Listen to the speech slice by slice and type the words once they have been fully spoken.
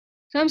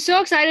So I'm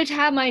so excited to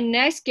have my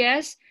next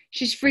guest.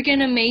 She's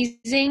freaking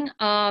amazing.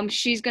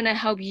 She's gonna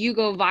help you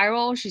go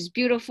viral. She's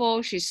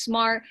beautiful. She's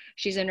smart.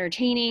 She's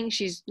entertaining.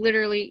 She's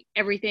literally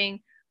everything.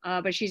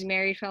 But she's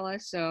married,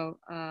 fellas. So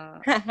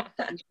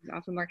she's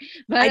off the mark.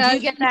 I But do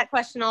get that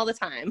question all the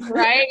time.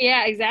 right,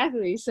 yeah,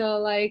 exactly. So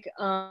like,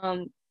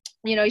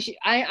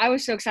 I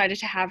was so excited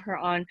to have her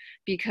on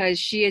because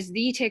she is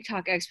the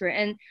TikTok expert,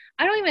 and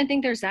I don't even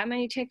think there's that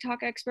many TikTok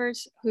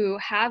experts who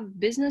have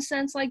business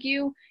sense like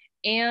you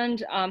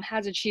and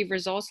has achieved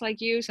results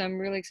like you. So I'm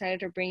really excited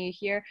to bring you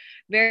here.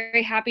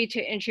 Very happy to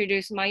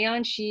introduce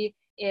Mayan. She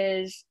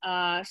is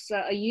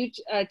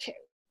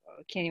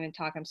can't even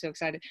talk. I'm so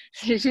excited.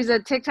 She's a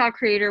TikTok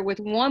creator with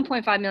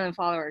 1.5 million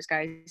followers,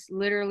 guys.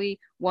 Literally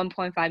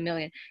 1.5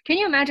 million. Can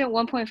you imagine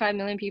 1.5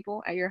 million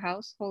people at your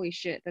house? Holy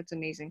shit, that's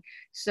amazing.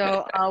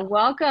 So,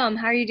 welcome.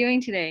 How are you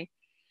doing today?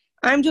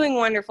 I'm doing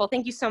wonderful.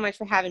 Thank you so much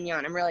for having me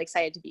on. I'm really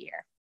excited to be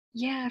here.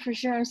 Yeah, for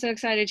sure. I'm so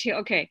excited too.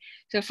 Okay,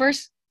 so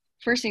first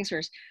things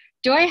first.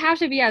 Do I have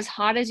to be as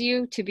hot as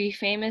you to be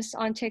famous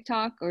on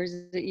TikTok, or is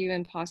it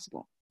even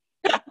possible?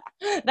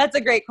 That's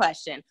a great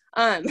question.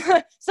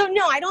 So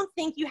no, I don't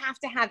think you have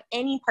to have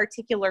any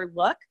particular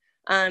look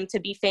to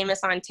be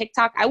famous on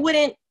TikTok. I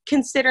wouldn't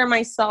consider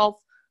myself,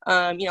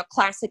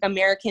 classic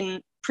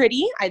American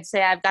pretty. I'd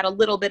say I've got a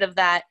little bit of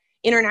that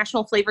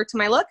international flavor to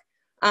my look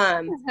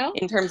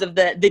in terms of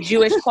the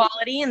Jewish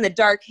quality and the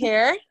dark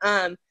hair.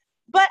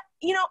 But,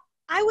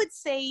 I would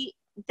say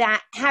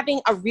that having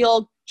a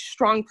real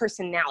strong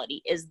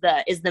personality is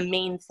the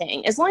main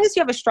thing. As long as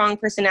you have a strong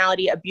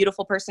personality, a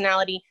beautiful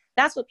personality,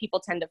 that's what people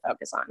tend to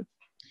focus on.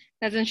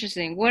 That's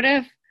interesting. What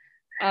if,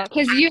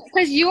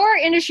 because your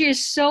industry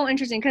is so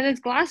interesting because it's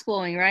glass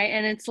blowing, right?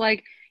 And it's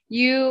like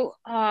you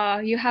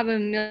have a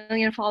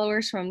million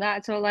followers from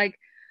that. So like,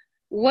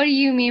 what do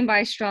you mean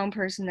by strong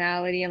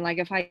personality? And like,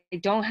 if I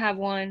don't have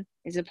one,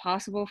 is it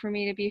possible for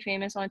me to be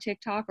famous on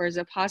TikTok, or is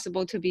it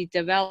possible to be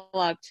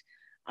developed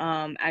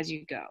as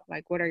you go?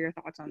 Like, what are your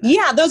thoughts on that?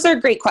 Yeah, those are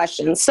great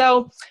questions.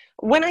 So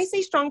when I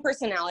say strong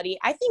personality,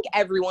 I think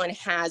everyone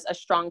has a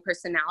strong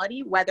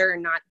personality. Whether or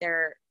not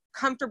they're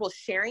comfortable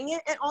sharing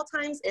it at all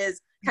times is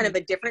kind of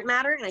a different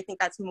matter. And I think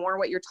that's more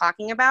what you're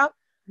talking about.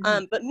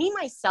 But me,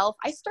 myself,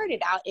 I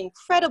started out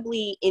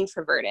incredibly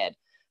introverted.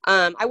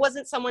 I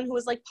wasn't someone who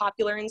was like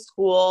popular in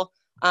school.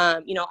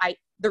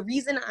 The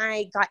reason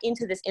I got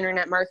into this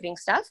internet marketing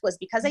stuff was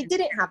because I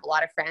didn't have a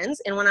lot of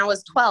friends. And when I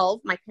was 12,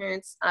 my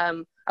parents,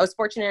 I was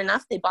fortunate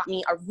enough, they bought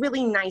me a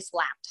really nice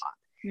laptop.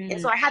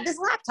 And so I had this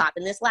laptop,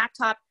 and this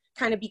laptop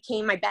kind of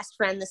became my best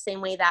friend the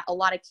same way that a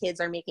lot of kids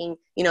are making,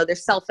 their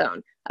cell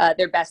phone,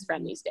 their best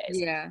friend these days.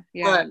 Yeah.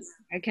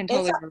 I can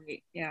totally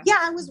relate. Yeah. Yeah,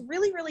 I was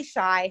really, really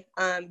shy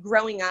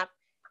growing up.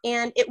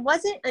 And it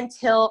wasn't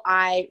until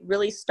I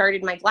really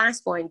started my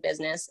glassblowing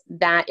business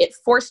that it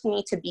forced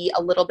me to be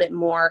a little bit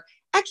more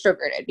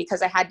extroverted,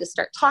 because I had to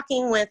start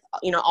talking with,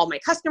 all my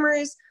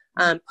customers,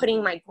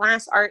 putting my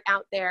glass art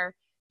out there.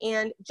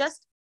 And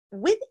just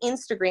with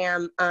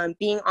Instagram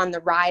being on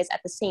the rise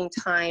at the same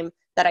time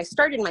that I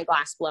started my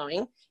glass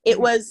blowing, it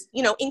was,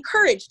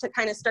 encouraged to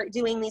kind of start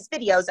doing these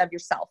videos of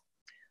yourself.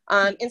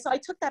 And so I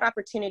took that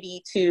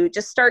opportunity to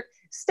just start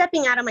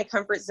stepping out of my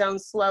comfort zone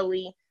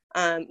slowly,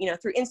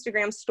 through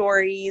Instagram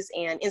stories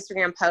and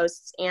Instagram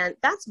posts. And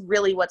that's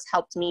really what's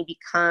helped me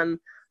become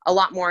a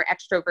lot more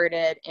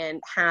extroverted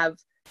and have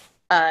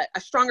a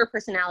stronger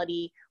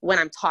personality when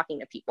I'm talking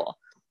to people.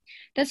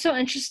 That's so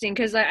interesting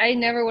because I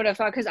never would have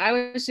thought, because I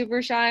was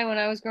super shy when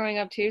I was growing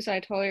up too, so I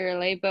totally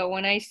relate. But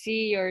when I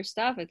see your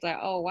stuff, it's like,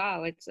 oh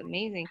wow, it's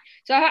amazing.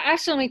 So I have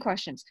so many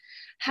questions.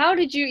 How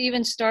did you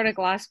even start a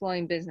glass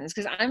blowing business?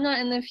 Because I'm not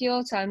in the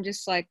field, so I'm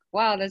just like,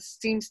 wow, that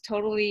seems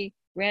totally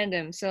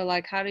random. So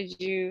like, how did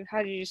you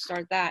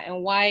start that,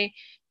 and why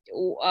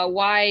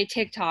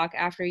TikTok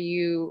after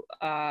you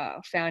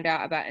found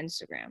out about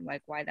Instagram?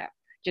 Like, why that?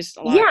 Just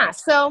a lot. Yeah,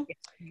 so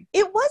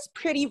it was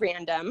pretty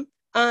random.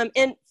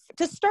 And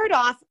to start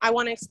off, I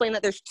want to explain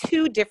that there's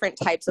two different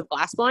types of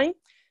glass blowing.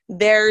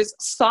 There's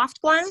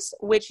soft glass,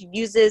 which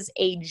uses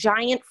a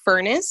giant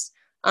furnace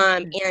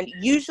and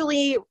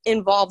usually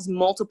involves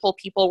multiple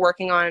people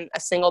working on a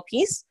single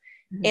piece.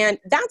 And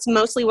that's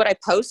mostly what I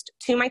post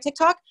to my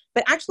TikTok.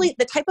 But actually,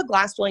 the type of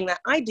glass blowing that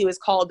I do is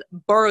called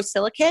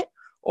borosilicate,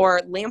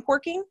 or lamp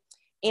working.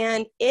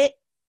 And it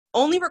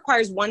only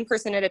requires one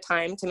person at a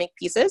time to make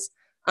pieces.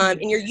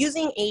 And you're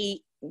using a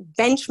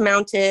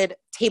bench-mounted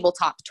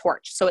tabletop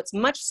torch. So it's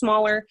much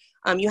smaller.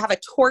 You have a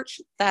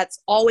torch that's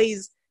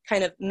always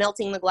kind of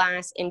melting the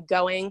glass and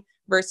going,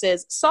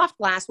 versus soft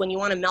glass, when you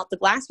want to melt the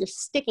glass, you're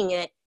sticking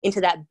it into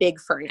that big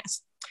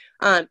furnace.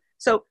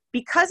 So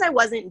because I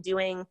wasn't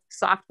doing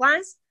soft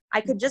glass,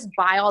 I could just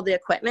buy all the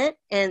equipment.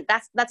 And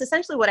that's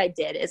essentially what I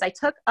did. Is I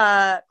took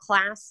a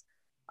class,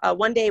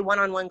 one day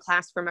one-on-one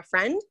class from a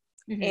friend,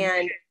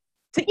 and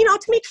to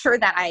make sure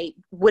that I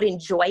would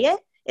enjoy it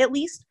at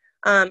least.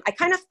 I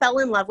kind of fell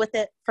in love with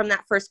it from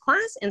that first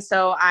class. And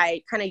so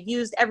I kind of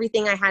used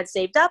everything I had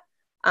saved up,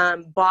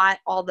 bought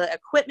all the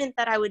equipment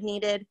that I would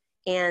needed,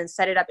 and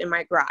set it up in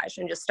my garage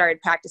and just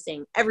started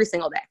practicing every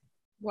single day.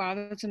 Wow,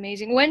 that's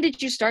amazing. When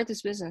did you start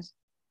this business?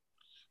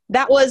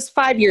 That was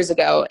 5 years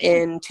ago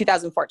in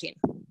 2014.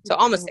 So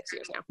almost 6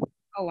 years now.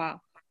 Oh, wow.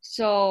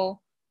 So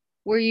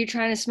were you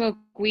trying to smoke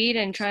weed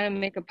and trying to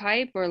make a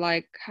pipe, or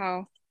like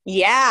how?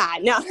 Yeah,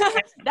 no,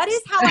 that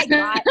is how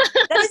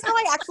that is how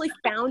I actually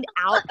found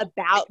out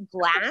about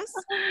glass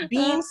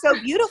being so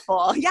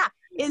beautiful. Yeah,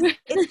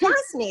 it's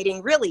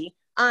fascinating, really.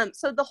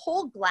 So the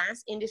whole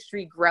glass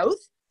industry growth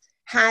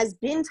has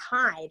been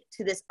tied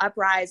to this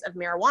uprise of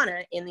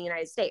marijuana in the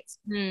United States.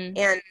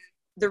 And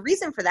the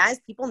reason for that is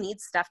people need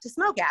stuff to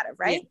smoke out of,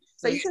 right?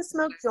 So you can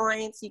smoke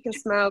joints, you can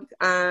smoke,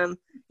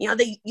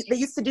 they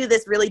used to do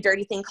this really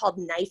dirty thing called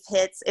knife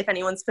hits, if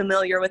anyone's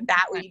familiar with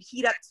that, where you'd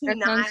heat up two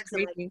knives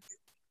and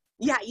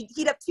you'd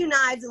heat up two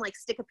knives and like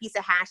stick a piece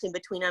of hash in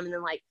between them and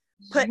then like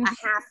put a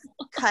half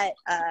cut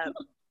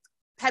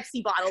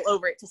Pepsi bottle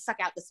over it to suck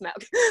out the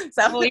smoke.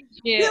 So holy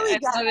shit, really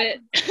I love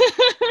it.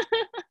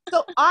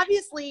 So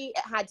obviously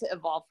it had to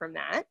evolve from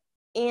that.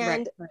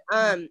 And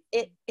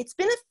it's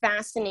been a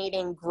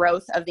fascinating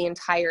growth of the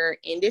entire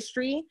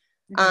industry.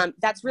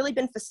 That's really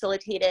been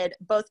facilitated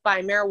both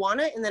by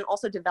marijuana and then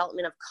also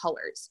development of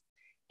colors.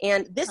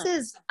 And this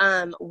is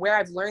where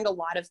I've learned a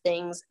lot of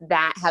things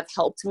that have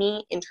helped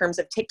me in terms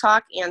of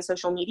TikTok and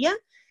social media,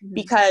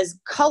 because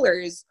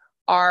colors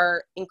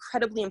are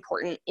incredibly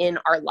important in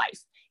our life.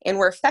 And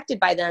we're affected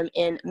by them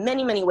in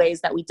many, many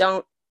ways that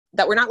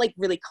we're not like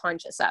really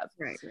conscious of.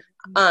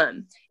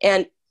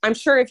 And I'm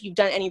sure if you've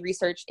done any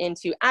research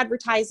into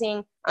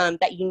advertising,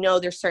 that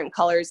there's certain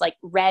colors, like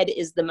red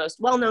is the most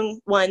well-known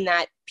one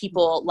that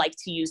people like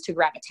to use to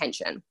grab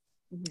attention.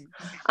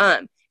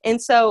 And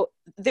so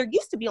there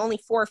used to be only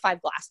 4 or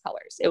 5 glass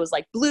colors. It was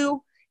like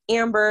blue,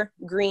 amber,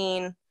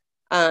 green,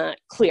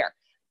 clear.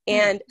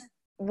 And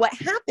what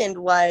happened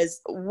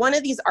was one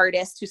of these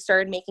artists who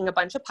started making a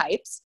bunch of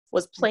pipes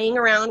was playing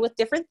around with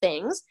different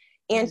things,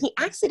 and he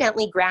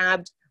accidentally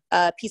grabbed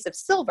a piece of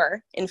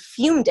silver and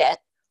fumed it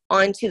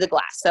onto the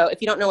glass. So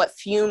if you don't know what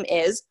fume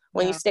is,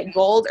 when you stick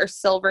gold or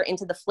silver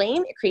into the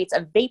flame, it creates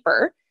a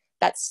vapor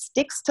that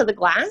sticks to the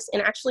glass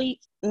and actually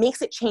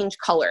makes it change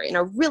color in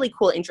a really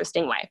cool,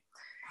 interesting way.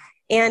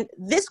 And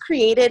this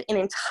created an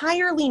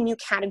entirely new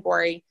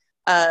category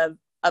of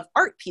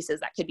art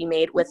pieces that could be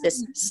made with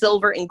this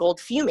silver and gold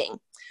fuming.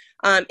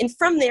 And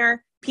from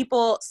there,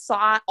 people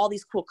saw all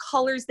these cool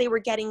colors they were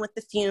getting with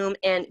the fume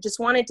and just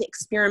wanted to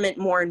experiment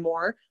more and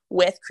more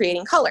with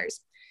creating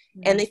colors.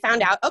 And they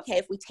found out, okay,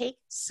 if we take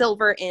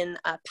silver in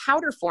a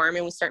powder form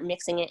and we start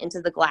mixing it into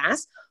the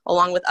glass,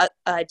 along with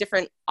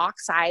different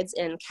oxides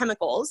and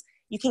chemicals,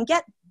 you can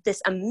get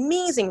this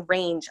amazing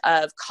range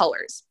of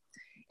colors.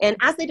 And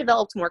as they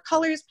developed more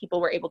colors, people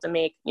were able to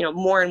make,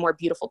 more and more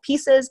beautiful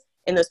pieces,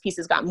 and those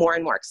pieces got more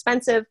and more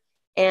expensive.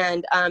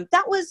 And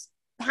that was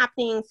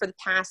happening for the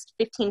past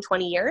 15,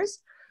 20 years.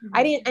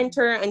 I didn't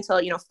enter until,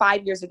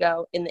 5 years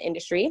ago in the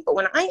industry. But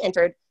when I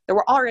entered, there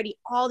were already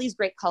all these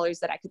great colors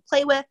that I could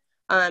play with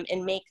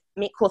and make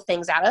cool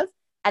things out of.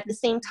 At the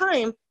same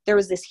time, there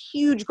was this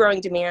huge growing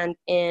demand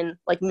in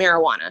like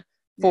marijuana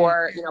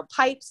for,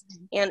 pipes.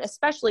 And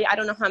especially, I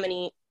don't know how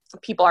many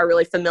people are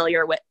really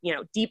familiar with,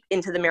 deep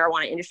into the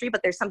marijuana industry,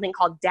 but there's something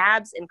called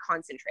dabs and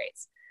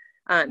concentrates.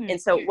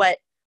 And so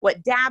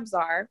what dabs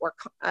are, or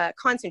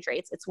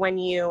concentrates, it's when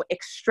you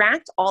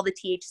extract all the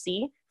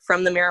THC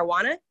from the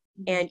marijuana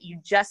and you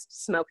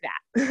just smoke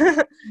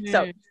that.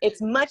 So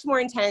it's much more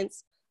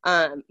intense,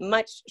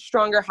 much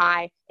stronger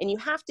high, and you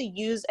have to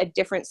use a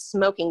different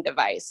smoking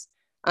device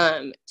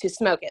to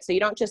smoke it. So you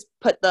don't just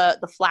put the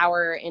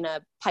flower in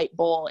a pipe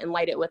bowl and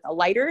light it with a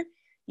lighter.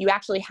 You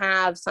actually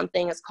have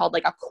something that's called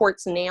like a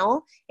quartz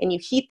nail, and you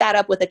heat that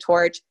up with a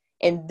torch,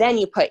 and then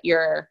you put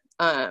your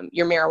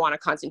marijuana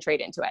concentrate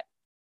into it.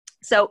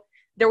 So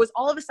there was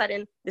all of a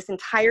sudden this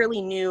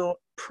entirely new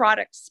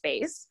product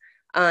space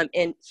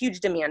and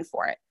huge demand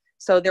for it.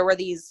 So there were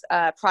these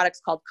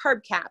products called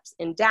carb caps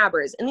and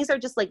dabbers, and these are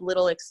just like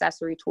little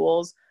accessory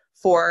tools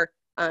for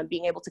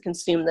being able to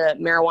consume the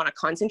marijuana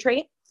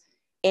concentrate.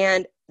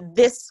 And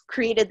this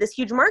created this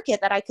huge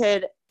market that I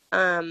could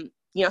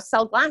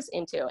sell glass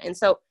into. And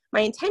so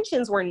my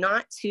intentions were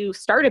not to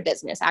start a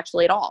business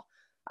actually at all.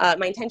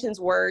 My intentions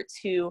were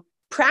to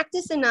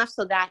practice enough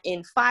so that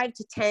in 5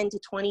 to 10 to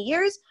 20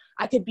 years,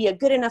 I could be a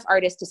good enough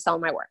artist to sell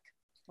my work.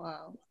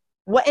 Wow.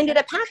 What ended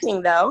up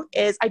happening though,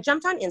 is I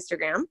jumped on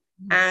Instagram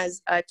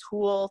as a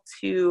tool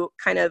to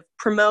kind of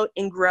promote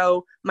and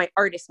grow my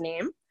artist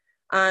name.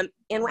 And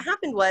what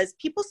happened was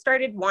people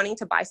started wanting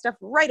to buy stuff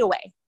right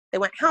away. They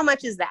went, how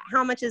much is that?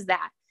 How much is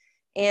that?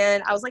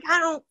 And I was like, I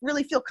don't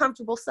really feel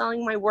comfortable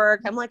selling my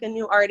work. I'm like a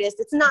new artist.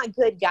 It's not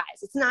good,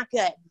 guys. It's not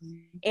good.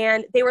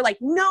 And they were like,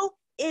 no,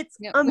 it's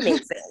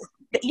amazing.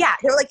 Yeah.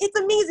 They were like, it's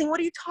amazing. What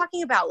are you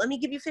talking about? Let me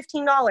give you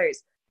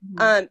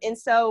 $15. And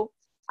so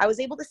I was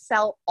able to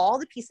sell all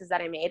the pieces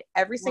that I made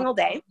every single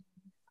day.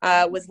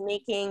 Was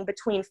making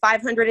between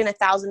 $500 and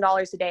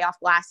 $1,000 a day off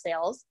glass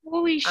sales.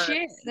 Holy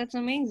shit. That's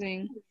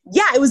amazing.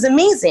 Yeah, it was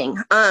amazing.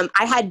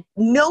 I had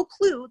no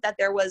clue that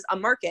there was a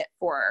market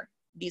for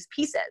these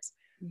pieces.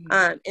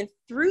 And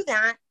through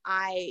that,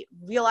 I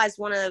realized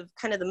one of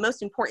kind of the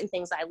most important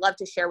things I love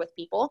to share with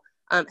people,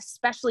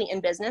 especially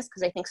in business,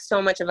 because I think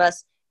so much of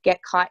us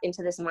get caught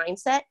into this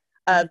mindset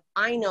of,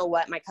 I know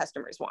what my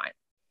customers want.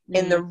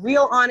 And the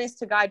real honest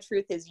to God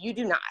truth is you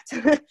do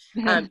not.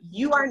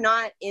 You are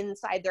not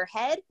inside their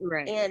head.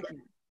 Right. And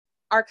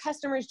our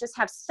customers just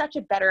have such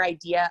a better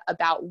idea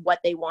about what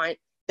they want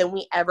than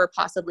we ever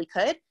possibly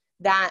could,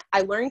 that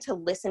I learned to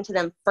listen to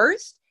them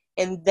first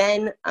and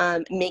then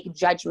make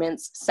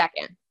judgments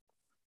second.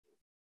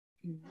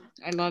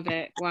 I love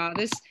it. Wow.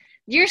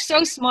 You're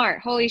so smart.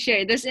 Holy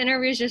shit. This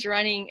interview is just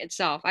running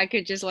itself. I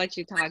could just let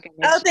you talk.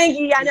 Oh, thank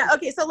you. Yeah, no.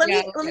 Okay. So let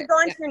me go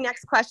on to your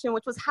next question,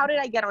 which was, how did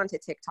I get onto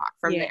TikTok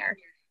from there?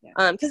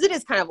 Because it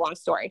is kind of a long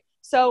story.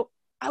 So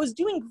I was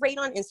doing great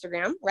on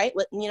Instagram, right?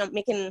 With,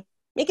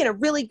 making a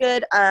really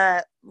good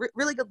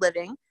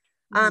living.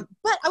 But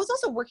I was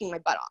also working my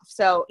butt off.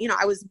 So,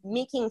 I was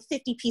making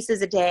 50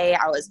 pieces a day.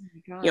 I was,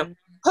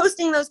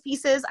 posting those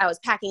pieces. I was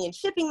packing and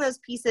shipping those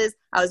pieces.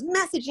 I was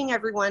messaging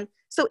everyone.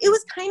 So it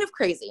was kind of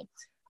crazy.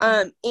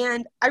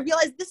 And I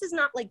realized this is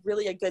not like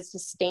really a good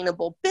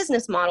sustainable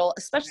business model,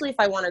 especially if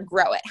I want to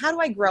grow it. How do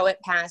I grow it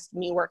past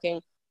me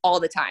working all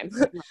the time?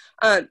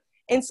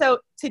 And so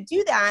to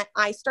do that,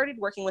 I started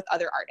working with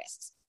other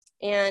artists.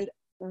 And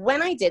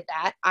when I did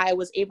that, I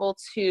was able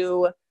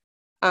to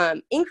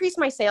increase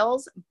my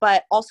sales,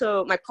 but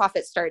also my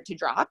profits started to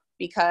drop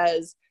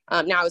because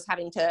now I was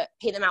having to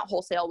pay them out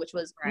wholesale, which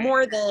was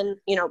more than,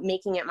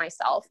 making it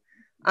myself.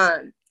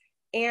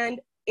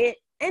 And it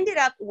ended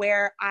up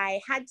where I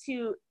had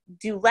to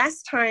do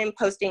less time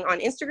posting on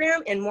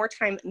Instagram and more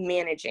time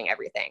managing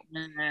everything.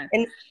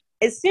 And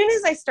as soon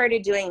as I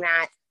started doing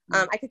that,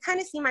 I could kind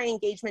of see my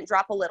engagement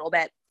drop a little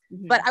bit,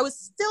 but I was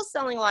still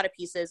selling a lot of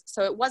pieces.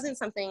 So it wasn't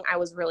something I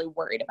was really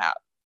worried about.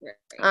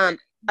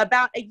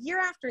 About a year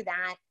after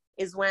that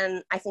is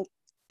when I think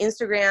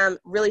Instagram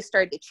really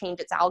started to change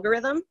its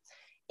algorithm.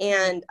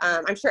 And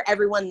I'm sure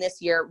everyone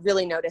this year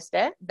really noticed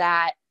it,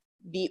 that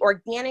the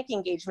organic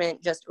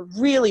engagement just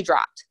really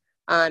dropped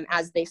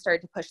as they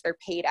started to push their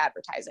paid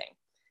advertising.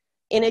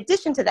 In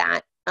addition to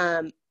that,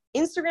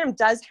 Instagram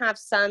does have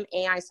some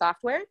AI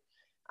software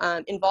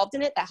involved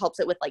in it that helps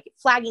it with like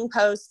flagging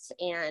posts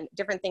and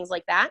different things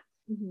like that.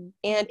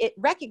 And it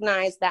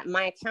recognized that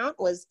my account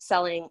was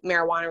selling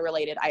marijuana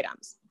related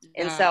items.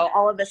 And so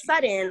all of a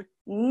sudden,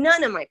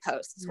 none of my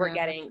posts were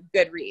getting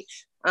good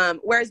reach.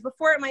 Whereas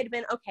before it might've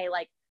been, okay,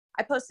 like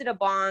I posted a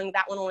bong,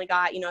 that one only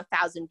got,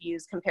 1,000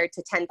 views compared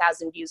to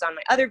 10,000 views on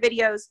my other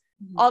videos.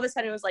 All of a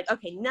sudden it was like,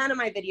 okay, none of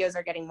my videos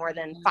are getting more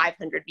than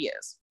 500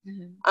 views.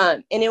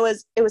 And it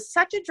was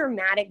such a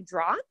dramatic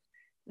drop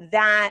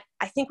that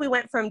I think we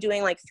went from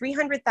doing like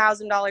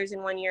 $300,000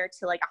 in 1 year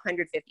to like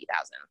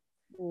 150,000.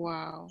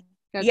 Wow.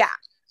 That's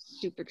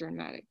super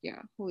dramatic.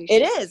 Yeah. Holy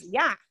shit. It is.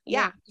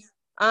 Yeah.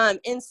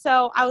 And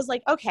so I was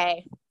like,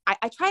 okay,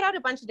 I tried out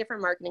a bunch of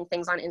different marketing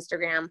things on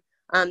Instagram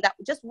that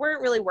just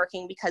weren't really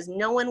working because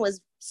no one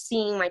was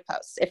seeing my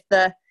posts. If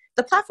the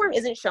platform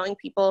isn't showing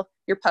people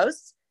your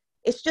posts,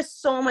 it's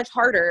just so much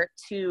harder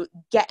to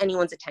get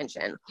anyone's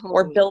attention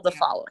or build a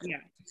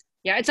following.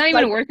 Yeah. It's not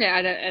even worth it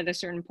at a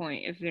certain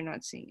point if you're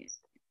not seeing it.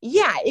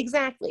 Yeah,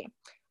 exactly.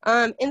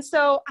 And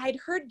so I'd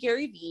heard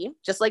Gary Vee,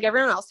 just like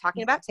everyone else,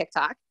 talking about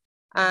TikTok.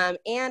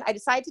 And I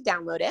decided to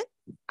download it.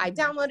 I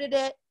downloaded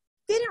it,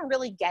 didn't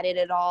really get it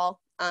at all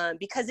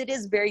because it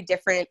is very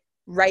different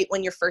right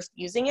when you're first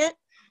using it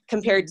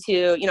compared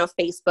to,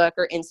 Facebook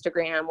or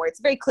Instagram, where it's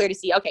very clear to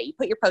see, okay, you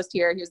put your post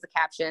here, here's the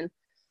caption.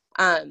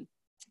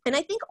 And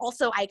I think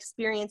also I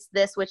experienced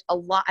this, which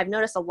I've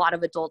noticed a lot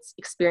of adults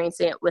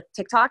experiencing it with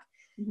TikTok,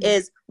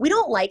 is we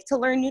don't like to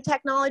learn new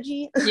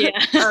technology. We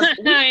want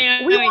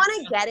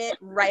to get it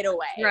right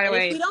away.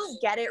 If we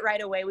don't get it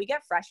right away, we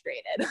get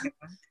frustrated.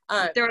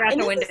 Throw it out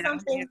the window.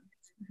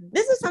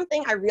 This is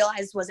something I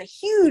realized was a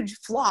huge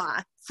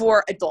flaw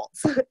for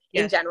adults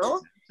in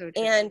general. So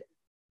and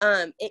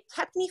it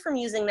kept me from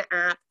using the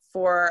app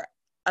for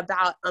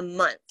about a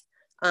month.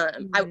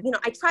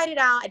 I tried it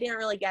out. I didn't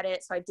really get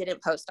it, so I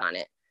didn't post on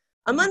it.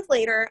 A month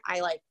later, I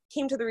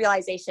came to the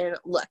realization,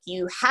 look,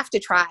 you have to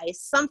try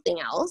something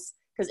else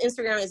because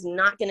Instagram is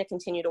not going to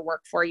continue to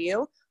work for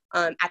you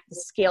at the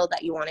scale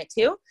that you want it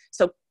to.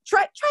 So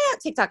try out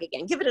TikTok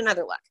again. Give it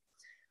another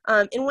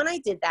look. And when I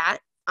did that,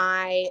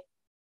 I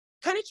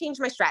kind of changed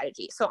my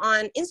strategy. So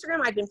on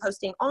Instagram, I've been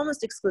posting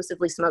almost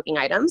exclusively smoking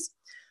items.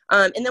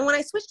 And then when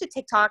I switched to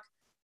TikTok,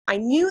 I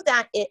knew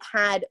that it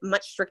had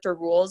much stricter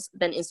rules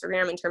than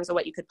Instagram in terms of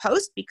what you could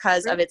post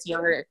because of its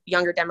younger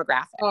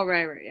demographic. Oh,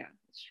 right,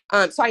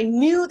 yeah. So I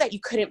knew that you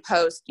couldn't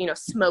post,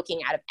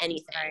 smoking out of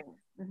anything.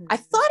 I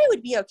thought it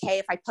would be okay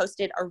if I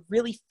posted a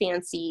really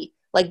fancy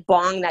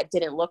bong that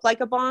didn't look like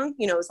a bong.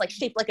 It was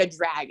shaped like a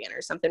dragon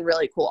or something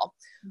really cool.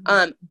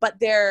 But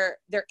their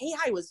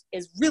AI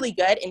is really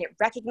good, and it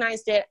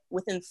recognized it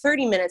within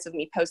 30 minutes of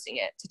me posting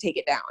it to take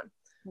it down.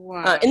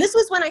 Wow. And this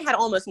was when I had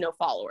almost no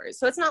followers.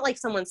 So it's not like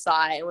someone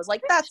saw it and was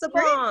like, that's a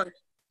bong.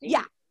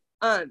 Yeah.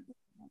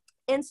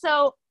 And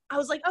so I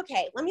was like,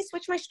 okay, let me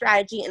switch my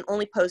strategy and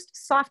only post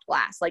soft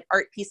glass, like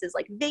art pieces,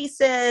 like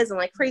vases and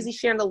like crazy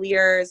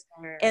chandeliers,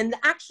 and the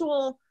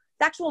actual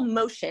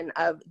motion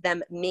of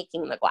them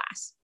making the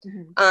glass.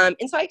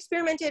 And so I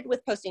experimented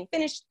with posting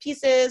finished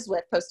pieces,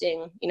 with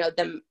posting,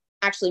 them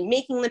actually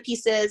making the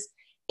pieces.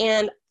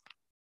 And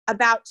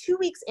about 2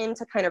 weeks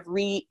into kind of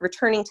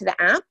returning to the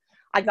app,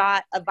 I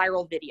got a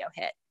viral video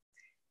hit.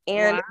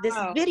 And this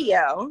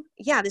video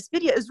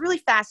is really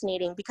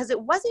fascinating because it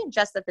wasn't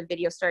just that the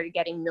video started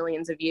getting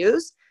millions of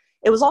views.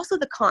 It was also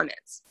the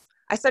comments.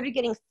 I started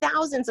getting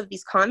thousands of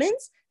these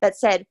comments that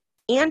said,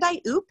 "And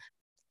I oop,"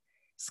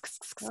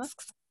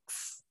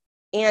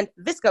 and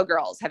 "Visco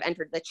girls have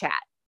entered the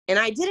chat." And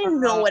I didn't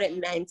know what it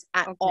meant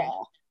at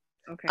all.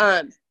 Okay.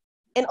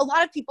 And a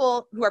lot of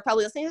people who are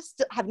probably listening to this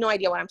have no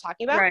idea what I'm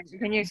talking about. Right.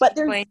 Can you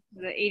explain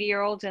to the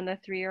 80-year-olds and the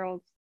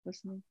 3-year-olds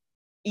listening?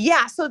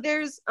 Yeah, so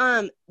there's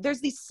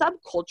these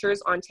subcultures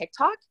on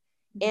TikTok,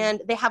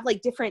 and they have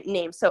like different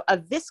names. So a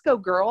Visco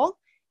girl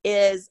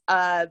is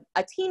a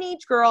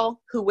teenage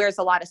girl who wears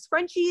a lot of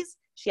scrunchies.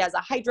 She has a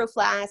hydro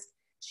flask.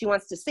 She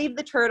wants to save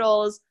the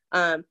turtles.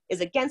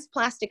 Is against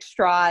plastic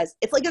straws.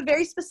 It's like a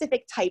very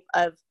specific type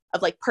of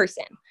like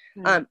person.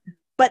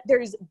 But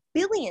there's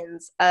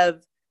billions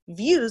of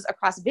views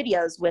across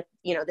videos with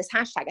this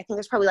hashtag. I think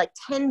there's probably like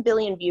 10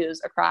 billion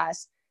views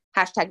across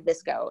hashtag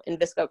Visco and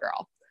Visco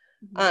girl.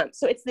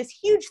 So it's this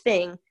huge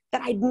thing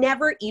that I'd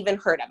never even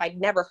heard of. I'd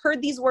never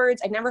heard these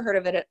words. I'd never heard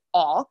of it at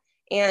all.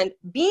 And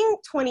being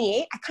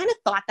 28, I kind of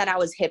thought that I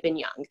was hip and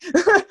young.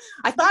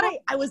 I thought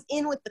I was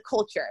in with the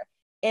culture.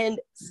 And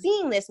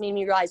seeing this made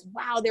me realize,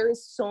 wow, there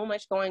is so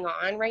much going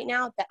on right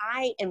now that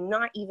I am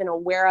not even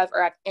aware of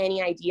or have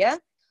any idea.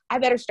 I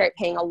better start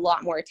paying a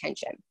lot more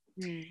attention.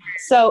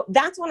 So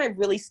that's when I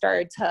really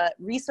started to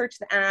research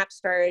the app,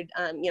 started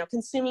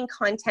consuming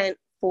content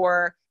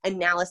for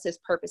analysis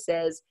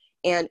purposes,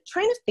 and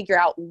trying to figure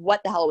out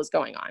what the hell was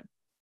going on.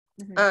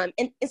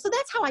 And so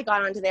that's how I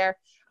got onto there.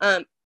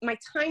 My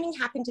timing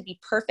happened to be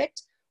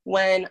perfect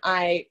when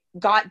I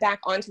got back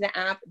onto the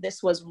app.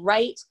 This was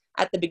right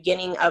at the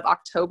beginning of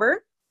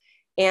October.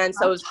 And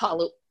so it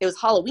was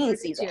Halloween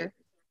season.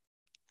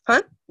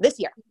 This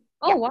year.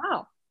 Oh,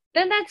 wow.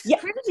 Then that's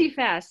crazy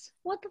fast.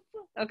 What the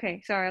fuck?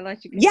 Okay, sorry, I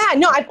let you go. Yeah,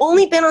 no, I've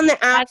only been on the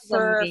app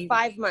for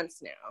 5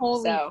 months now.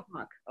 Holy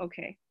fuck.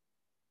 Okay.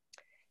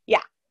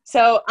 Yeah.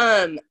 So,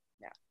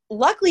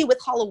 luckily with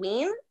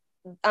Halloween,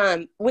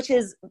 which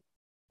is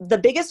the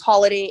biggest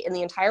holiday in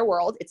the entire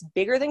world, it's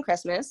bigger than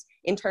Christmas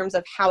in terms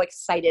of how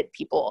excited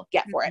people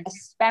get for it,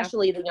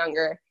 especially the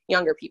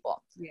younger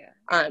people.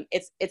 Yeah.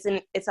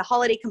 It's a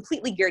holiday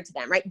completely geared to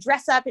them, right?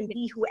 Dress up and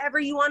be whoever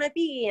you want to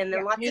be, and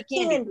then lots of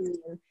candy.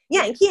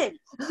 And candy.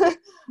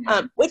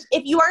 Which,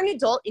 if you are an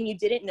adult and you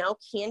didn't know,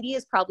 candy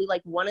is probably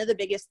like one of the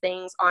biggest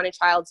things on a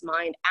child's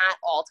mind at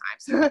all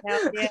times.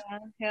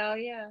 Hell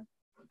yeah.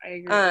 I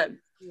agree.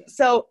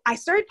 So I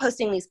started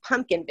posting these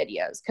pumpkin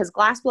videos because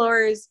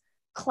glassblowers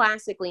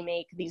classically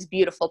make these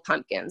beautiful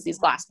pumpkins, these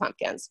glass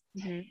pumpkins.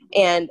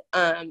 And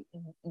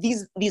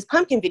these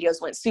pumpkin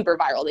videos went super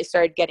viral. They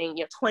started getting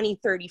 20,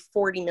 30,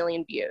 40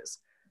 million views.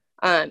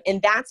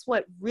 And that's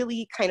what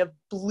really kind of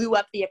blew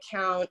up the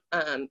account,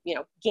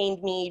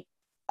 gained me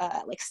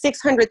like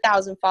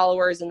 600,000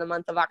 followers in the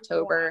month of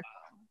October.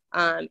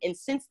 And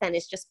since then,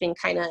 it's just been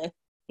kind of,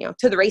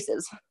 to the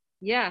races.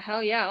 Yeah,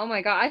 hell yeah. Oh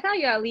my God. I thought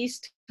you at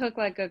least took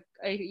like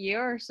a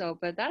year or so,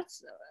 but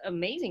that's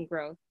amazing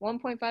growth.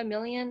 1.5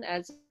 million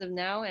as of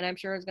now, and I'm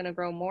sure it's going to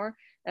grow more.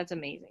 That's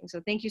amazing.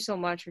 So thank you so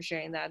much for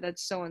sharing that.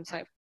 That's so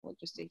insightful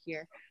just to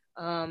hear.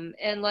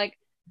 And like,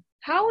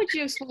 how would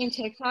you explain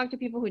TikTok to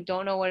people who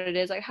don't know what it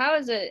is? Like, how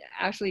is it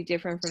actually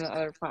different from the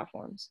other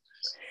platforms?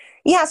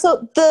 Yeah,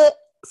 so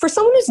for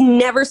someone who's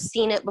never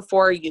seen it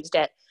before or used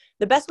it,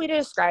 the best way to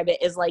describe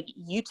it is like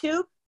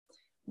YouTube,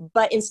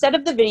 but instead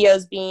of the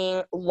videos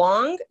being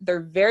long,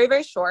 they're very,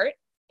 very short,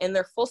 and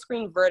they're full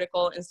screen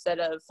vertical instead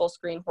of full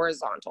screen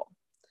horizontal.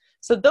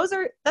 So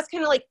that's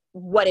kind of like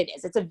what it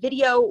is. It's a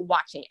video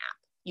watching app.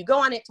 You go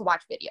on it to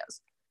watch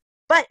videos,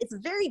 but it's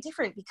very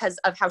different because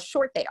of how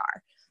short they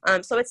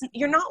are. So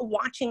you're not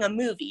watching a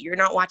movie. You're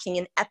not watching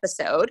an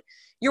episode.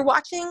 You're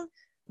watching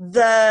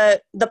the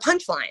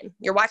punchline.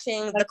 You're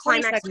watching like the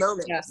climax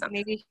moment. Yeah,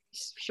 maybe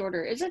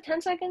shorter. Is it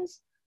 10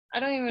 seconds? I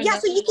don't even know. Yeah,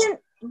 so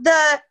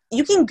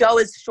you can go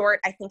as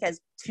short, I think,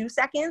 as 2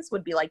 seconds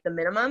would be like the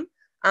minimum.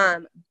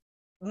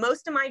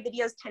 Most of my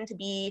videos tend to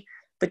be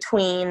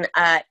between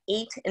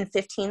 8 and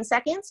 15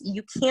 seconds.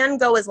 You can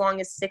go as long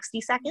as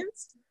 60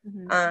 seconds,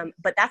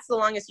 but that's the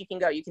longest you can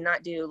go. You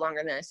cannot do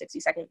longer than a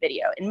 60-second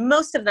video. And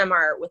most of them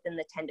are within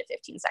the 10 to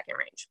 15-second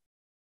range.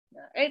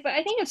 But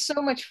I think it's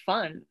so much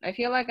fun. I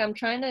feel like I'm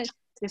trying to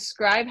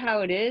describe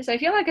how it is. I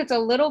feel like it's a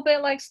little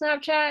bit like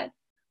Snapchat,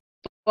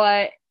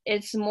 but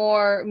it's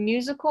more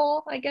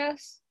musical, I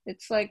guess.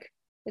 It's like,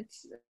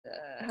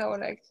 how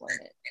would I explain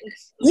it?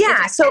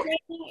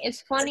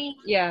 It's funny.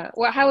 Yeah.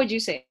 Well, how would you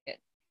say it?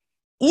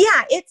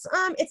 Yeah,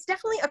 it's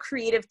definitely a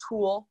creative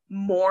tool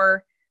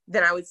more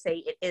than I would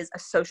say it is a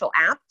social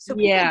app. So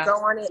people go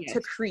on it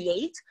to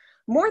create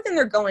more than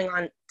they're going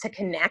on to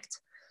connect.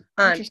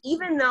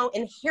 Even though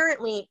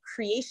inherently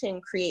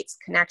creation creates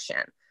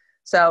connection.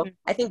 So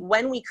I think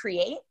when we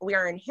create, we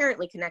are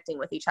inherently connecting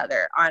with each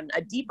other on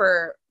a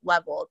deeper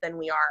level than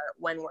we are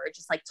when we're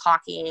just like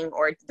talking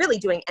or really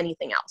doing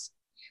anything else.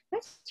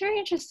 That's very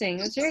interesting.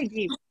 It's very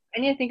deep.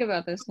 I need to think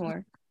about this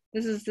more.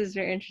 This is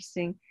very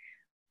interesting.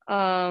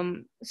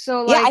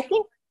 So like, yeah, I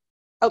think,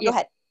 go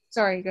ahead.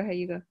 Sorry, go ahead,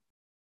 you go.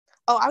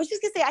 Oh, I was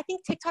just gonna say, I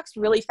think TikTok's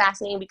really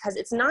fascinating because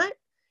it's not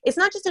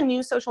just a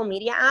new social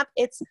media app.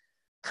 It's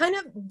kind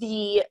of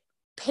the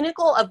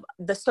pinnacle of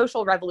the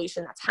social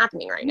revolution that's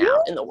happening right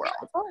now in the world.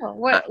 Oh,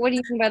 what do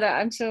you mean by that?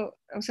 I'm so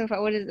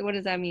what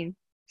does that mean?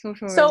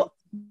 Social so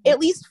at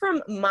least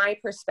from my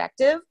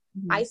perspective,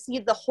 mm-hmm. I see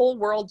the whole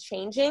world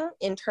changing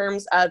in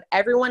terms of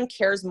everyone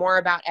cares more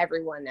about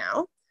everyone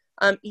now.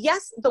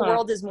 Yes, the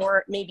world is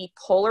more maybe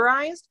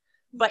polarized,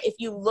 but if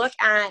you look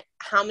at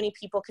how many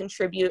people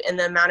contribute and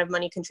the amount of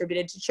money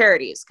contributed to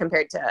charities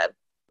compared to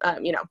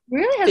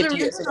really has it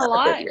risen a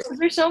lot?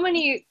 There's so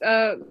many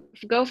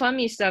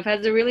GoFundMe stuff.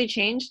 Has it really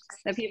changed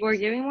that people are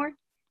giving more?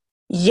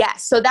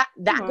 Yes. So that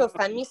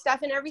GoFundMe stuff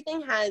and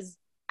everything has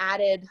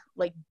added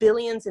like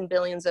billions and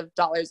billions of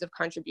dollars of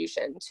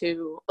contribution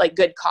to like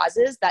good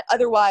causes that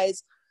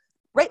otherwise,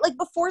 right? Like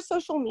before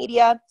social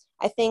media,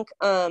 I think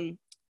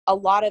a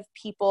lot of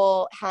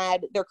people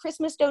had their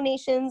Christmas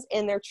donations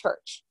in their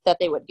church that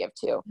they would give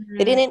to. Mm-hmm.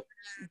 They didn't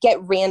get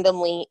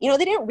randomly, they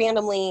didn't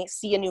randomly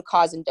see a new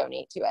cause and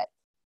donate to it.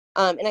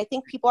 And I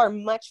think people are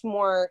much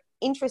more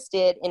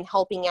interested in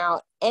helping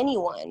out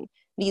anyone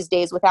these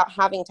days without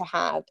having to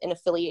have an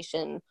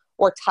affiliation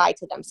or tie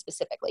to them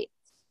specifically.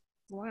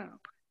 Wow.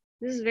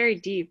 This is very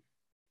deep.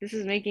 This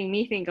is making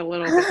me think a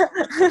little bit.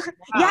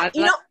 Wow.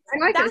 Yeah,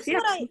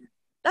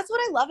 that's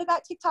what I love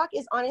about TikTok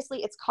is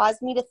honestly, it's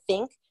caused me to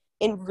think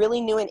in really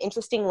new and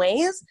interesting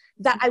ways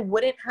that I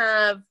wouldn't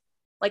have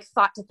like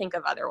thought to think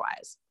of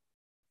otherwise.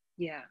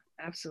 Yeah,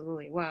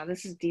 absolutely. Wow,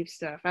 this is deep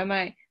stuff. I'm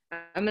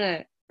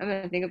gonna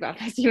think about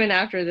this even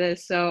after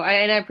this. So I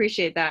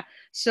appreciate that.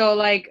 So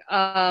like,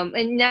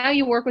 and now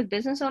you work with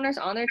business owners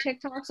on their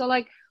TikTok. So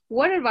like,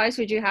 what advice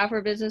would you have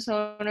for business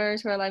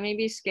owners who are like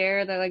maybe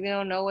scared that like they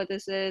don't know what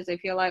this is? They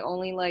feel like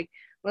only like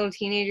little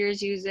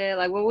teenagers use it.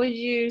 Like, what would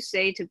you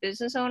say to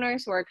business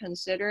owners who are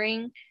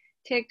considering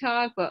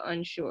TikTok but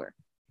unsure?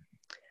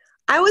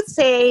 I would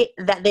say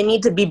that they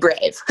need to be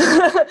brave.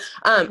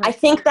 I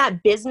think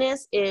that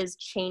business is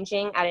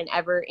changing at an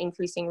ever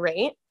increasing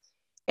rate.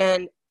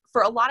 And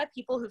for a lot of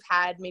people who've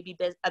had maybe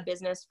a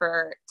business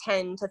for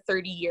 10 to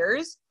 30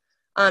 years,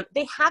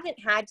 they haven't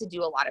had to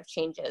do a lot of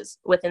changes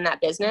within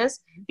that business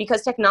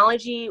because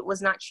technology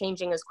was not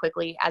changing as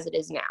quickly as it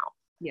is now.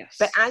 Yes.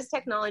 But as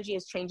technology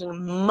is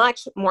changing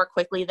much more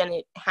quickly than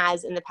it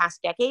has in the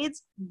past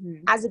decades,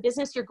 as a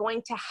business, you're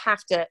going to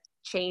have to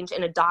change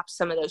and adopt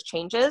some of those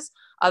changes.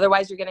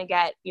 Otherwise, you're going to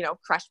get,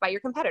 crushed by your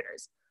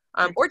competitors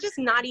or just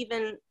not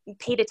even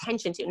paid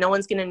attention to. No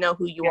one's going to know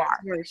who you are.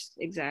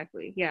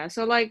 Exactly. Yeah.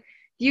 So like,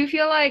 do you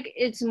feel like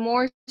it's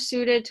more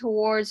suited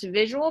towards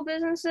visual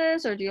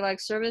businesses or do you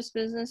like service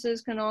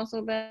businesses can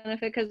also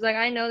benefit? Because like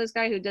I know this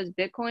guy who does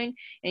Bitcoin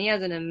and he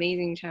has an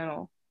amazing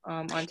channel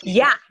on TikTok.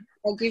 Yeah.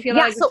 Like, do you feel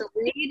like it's the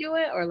way you do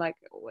it or like,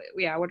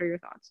 what are your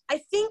thoughts? I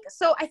think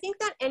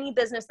that any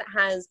business that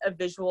has a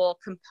visual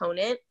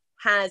component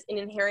has an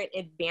inherent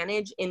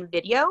advantage in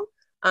video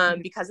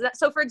because of that.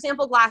 So for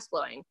example, glass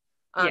blowing.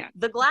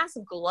 The glass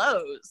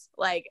glows,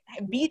 like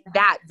beat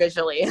that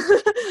visually.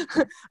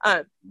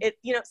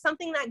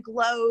 Something that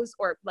glows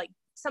or like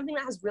something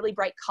that has really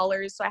bright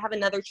colors. So I have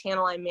another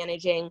channel I'm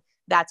managing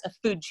that's a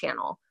food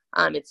channel.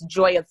 It's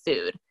Joy of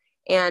Food.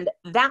 And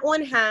that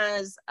one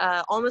has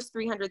almost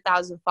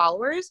 300,000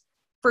 followers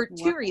for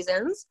two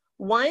reasons.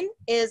 One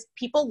is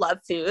people love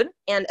food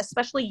and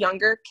especially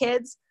younger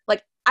kids.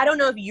 Like, I don't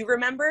know if you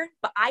remember,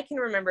 but I can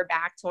remember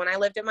back to when I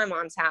lived at my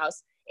mom's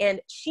house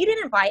and she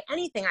didn't buy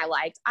anything I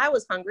liked. I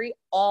was hungry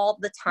all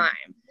the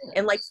time.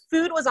 And like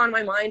food was on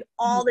my mind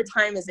all the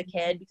time as a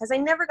kid because I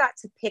never got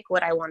to pick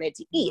what I wanted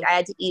to eat. I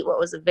had to eat what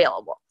was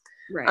available.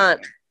 Right.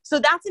 So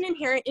that's an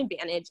inherent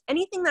advantage.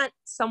 Anything that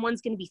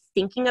someone's going to be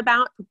thinking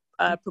about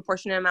a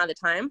proportionate amount of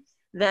the time,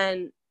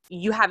 then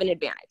you have an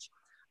advantage.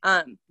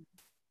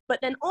 But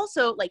then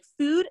also like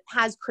food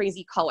has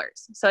crazy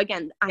colors. So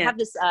again, I have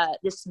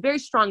this very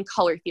strong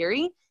color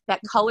theory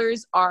that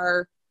colors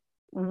are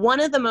one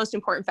of the most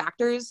important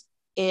factors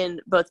in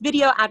both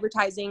video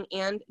advertising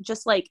and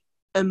just like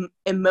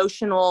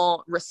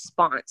emotional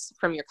response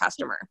from your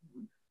customer.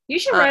 You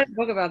should write a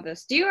book about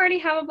this. Do you already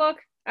have a book?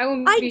 I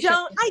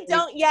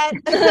don't yet.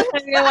 But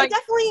I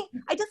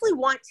definitely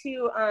want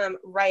to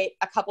write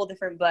a couple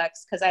different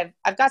books because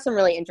I've got some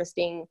really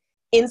interesting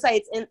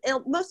insights and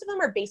most of them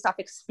are based off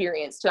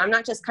experience too. I'm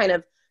not just kind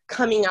of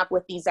coming up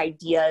with these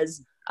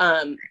ideas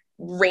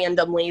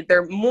randomly.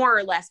 They're more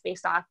or less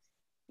based off,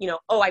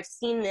 I've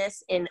seen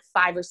this in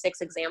 5 or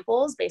 6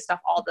 examples based off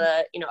all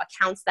the,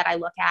 accounts that I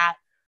look at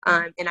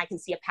and I can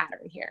see a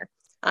pattern here.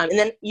 And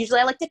then usually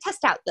I like to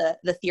test out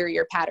the theory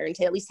or pattern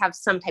to at least have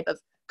some type of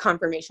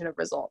confirmation of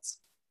results.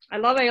 I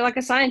love it. You're like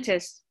a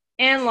scientist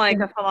And like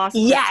a philosopher.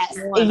 Yes.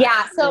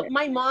 Yeah. So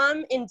my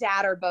mom and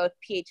dad are both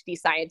PhD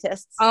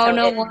scientists. Oh, So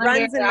no it wonder.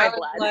 runs in I my was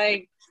blood.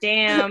 like,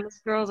 damn,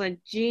 this girl's a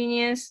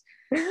genius.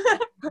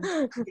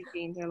 I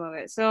love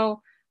it.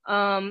 So,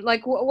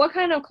 like, what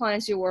kind of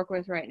clients do you work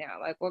with right now?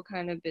 Like, what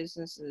kind of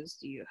businesses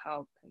do you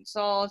help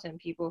consult, and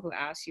people who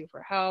ask you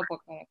for help?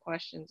 What kind of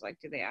questions, like,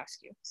 do they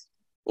ask you?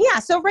 Yeah.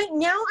 So right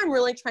now I'm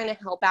really trying to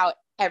help out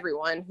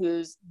everyone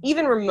who's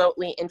even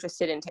remotely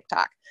interested in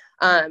TikTok.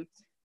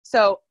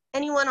 So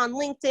anyone on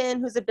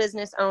LinkedIn who's a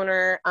business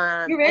owner,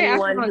 You're very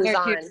anyone active on who's there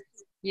too. on,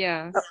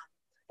 Yeah.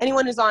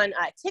 anyone who's on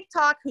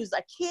TikTok, who's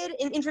a kid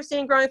and interested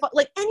in growing,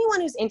 like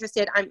anyone who's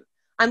interested,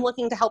 I'm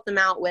looking to help them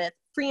out with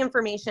free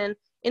information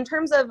in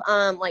terms of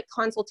like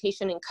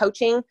consultation and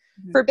coaching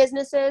for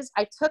businesses.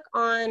 I took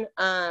on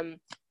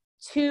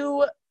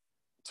two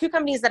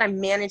companies that I'm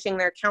managing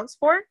their accounts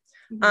for.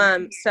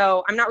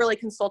 So I'm not really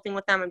consulting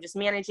with them. I'm just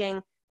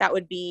managing. That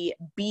would be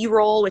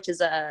B-Roll, which is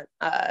a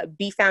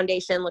bee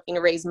foundation looking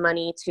to raise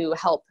money to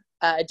help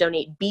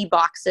donate bee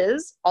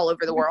boxes all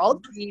over the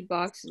world. Bee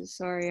boxes.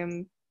 Sorry,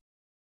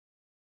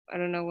 I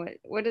don't know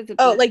what is it.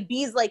 Oh, like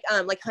bees, like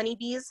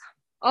honeybees.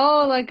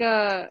 Oh, like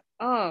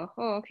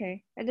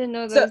okay. I didn't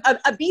know So those.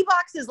 a bee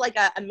box is like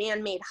a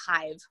man-made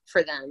hive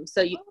for them.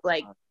 So you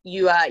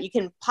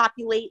can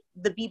populate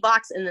the bee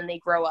box and then they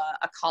grow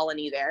a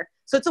colony there.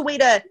 So it's a way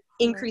to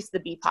increase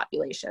the bee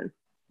population.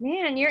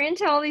 Man, you're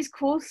into all these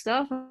cool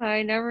stuff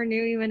I never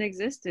knew even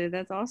existed.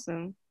 That's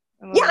awesome.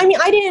 Yeah, I mean,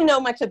 I didn't know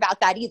much about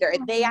that either.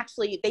 They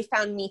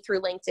found me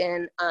through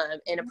LinkedIn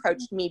and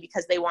approached me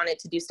because they wanted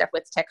to do stuff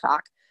with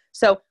TikTok.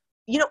 So,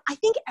 I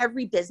think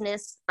every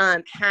business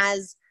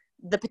has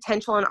the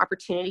potential and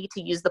opportunity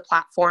to use the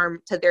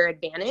platform to their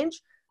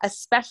advantage,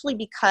 especially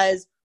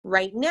because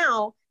right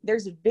now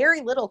there's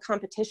very little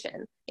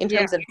competition in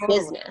terms of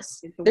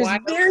business. There's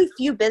very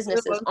few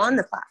businesses on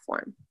the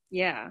platform.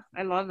 Yeah,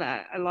 I love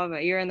that. I love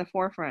it. You're in the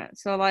forefront.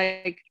 So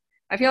like,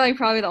 I feel like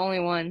probably the only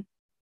one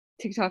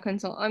TikTok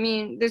consult. I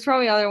mean, there's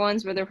probably other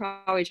ones, but they're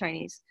probably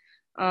Chinese.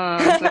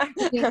 But,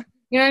 you know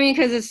what I mean?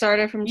 Because it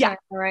started from China,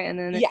 right? And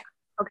then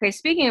okay,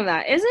 speaking of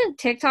that, isn't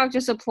TikTok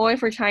just a ploy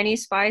for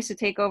Chinese spies to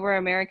take over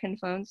American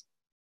phones?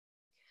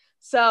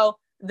 So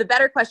the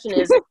better question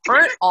is,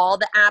 aren't all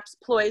the apps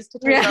ploys to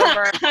take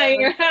over?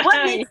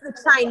 What makes the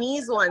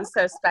Chinese one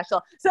so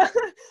special? So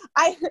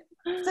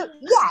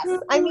yes,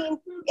 I mean,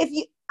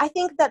 I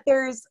think that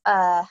there's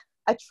a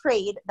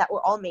trade that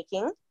we're all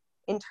making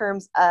in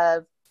terms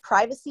of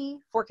privacy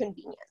for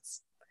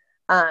convenience.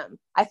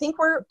 I think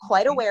we're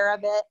quite aware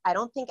of it. I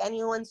don't think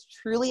anyone's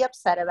truly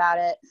upset about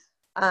it.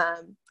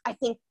 I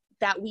think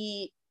that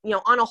we,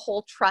 on a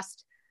whole,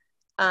 trust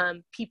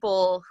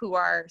people who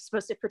are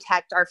supposed to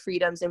protect our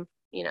freedoms and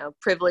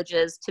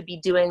privileges to be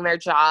doing their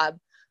job.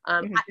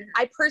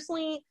 I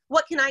personally,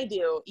 what can I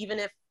do, even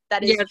if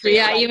that is true?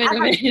 Yeah, like, even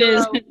if it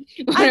is,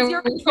 I have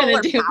zero control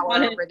or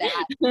power over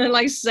that.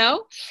 Like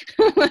so?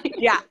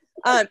 Yeah.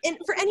 And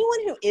for anyone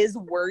who is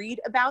worried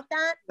about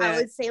that, I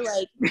would say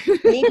like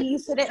maybe you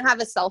shouldn't have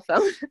a cell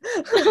phone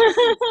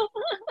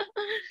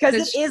because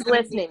it is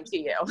listening to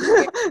you.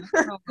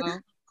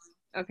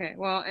 Okay,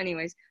 well,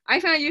 anyways, I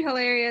found you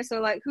hilarious.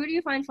 So like, who do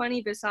you find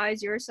funny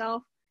besides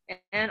yourself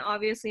and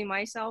obviously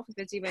myself, if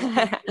it's even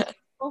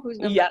who's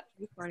number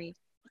funny?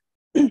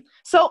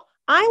 So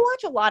I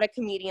watch a lot of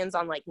comedians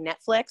on like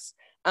Netflix.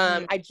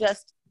 I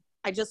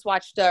just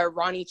watched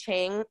Ronnie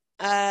Chang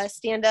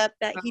stand up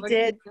that he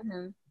did.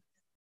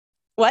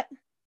 What?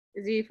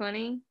 Is he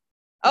funny?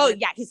 Oh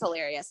yeah, he's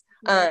hilarious.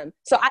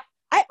 So I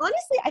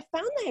honestly I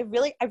found that I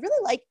really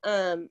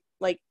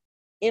like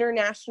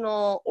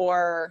international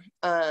or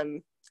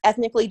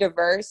ethnically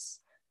diverse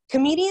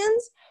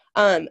comedians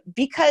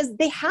because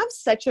they have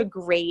such a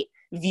great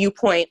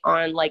viewpoint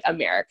on like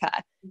America.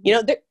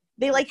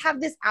 They like have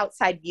this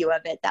outside view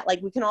of it that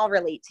like we can all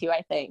relate to,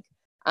 I think.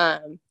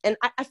 And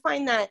I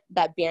find that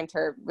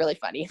banter really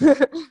funny.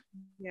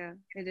 Yeah,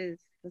 it is.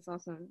 That's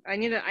awesome. I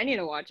need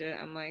to watch it.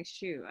 I'm like,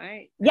 shoot.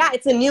 Yeah,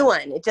 it's a new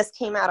one. It just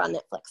came out on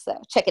Netflix,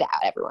 so check it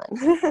out,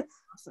 everyone.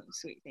 Awesome,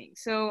 sweet thing.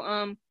 So,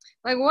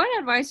 like, what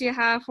advice do you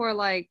have for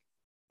like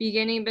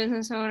beginning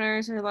business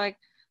owners or like,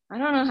 I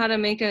don't know how to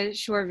make a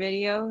short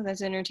video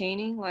that's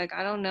entertaining. Like,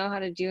 I don't know how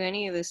to do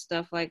any of this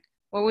stuff. Like,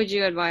 what would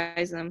you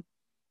advise them?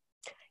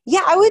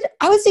 Yeah, I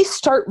would say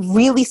start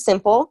really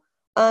simple.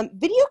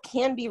 Video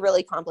can be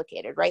really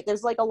complicated, right?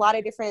 There's like a lot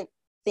of different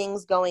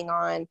things going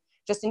on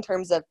just in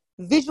terms of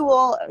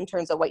visual, in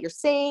terms of what you're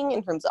saying,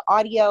 in terms of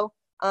audio.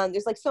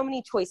 There's like so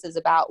many choices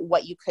about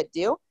what you could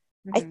do.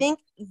 I think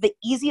the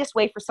easiest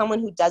way for someone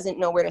who doesn't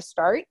know where to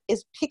start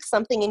is pick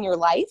something in your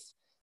life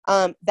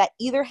that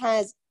either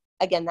has,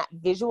 again, that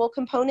visual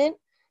component.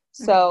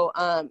 So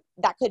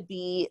that could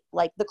be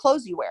like the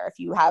clothes you wear if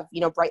you have,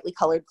 brightly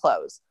colored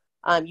clothes.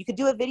 You could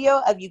do a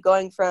video of you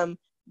going from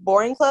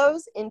boring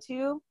clothes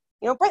into,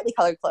 brightly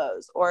colored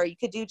clothes, or you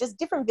could do just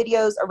different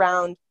videos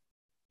around,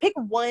 pick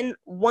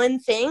one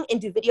thing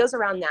and do videos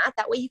around that.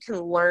 That way you can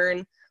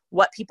learn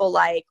what people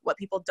like, what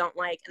people don't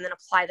like, and then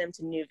apply them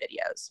to new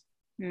videos.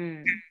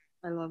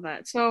 I love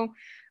that. So,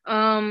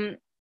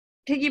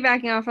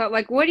 piggybacking off of,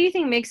 like, what do you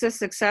think makes a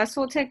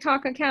successful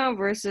TikTok account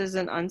versus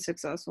an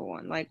unsuccessful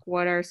one? Like,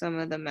 what are some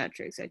of the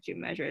metrics that you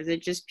measure? Is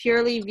it just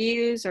purely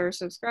views or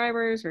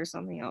subscribers or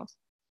something else?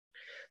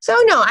 So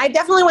no, I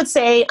definitely would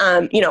say,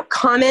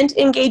 comment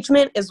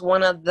engagement is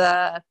one of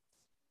the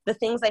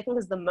things I think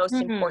is the most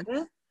Mm-hmm.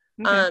 important,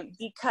 Okay.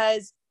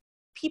 because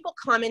people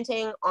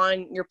commenting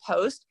on your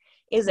post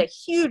is a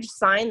huge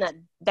sign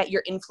that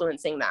you're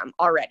influencing them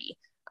already.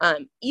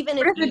 Even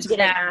if What if you it's didn't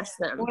bad? ask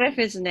them. What if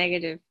it's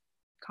negative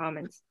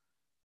comments?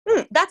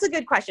 That's a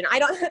good question. I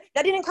don't.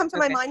 That didn't come to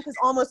my Okay. mind because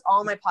almost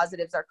all my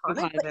positives are Oh,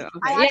 comments. But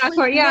positive. I Okay. Yeah, of actually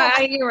course. no. Yeah,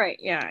 you're right.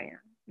 Yeah,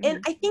 yeah.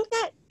 And I think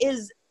that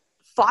is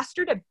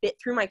fostered a bit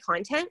through my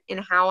content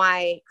and how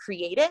I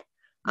create it.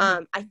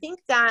 Mm-hmm. I think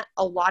that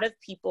a lot of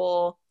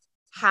people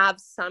have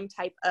some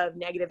type of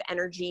negative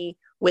energy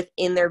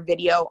within their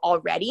video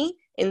already.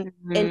 And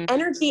Mm-hmm.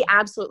 energy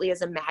absolutely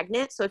is a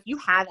magnet. So if you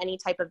have any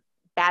type of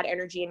bad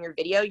energy in your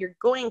video, you're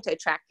going to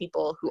attract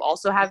people who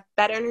also have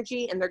bad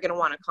energy, and they're going to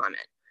want to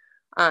comment.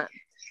 Um,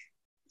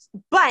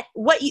 but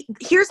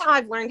here's how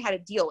I've learned how to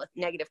deal with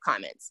negative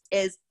comments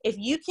is if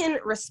you can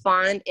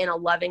respond in a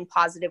loving,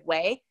 positive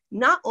way,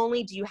 not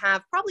only do you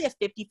have probably a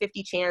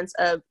 50-50 chance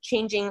of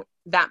changing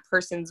that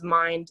person's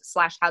mind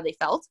 / how they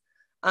felt,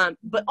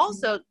 but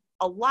also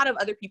a lot of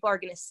other people are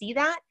going to see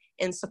that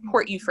and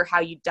support you for how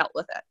you dealt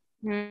with it.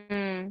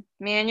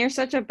 Man, you're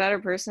such a better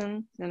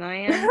person than I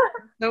am.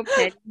 So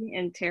petty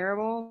and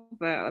terrible,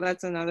 but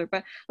that's another.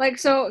 But like,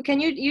 so can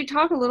you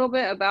talk a little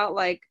bit about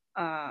like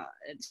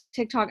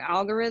TikTok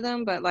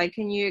algorithm? But like,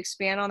 can you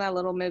expand on that a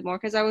little bit more?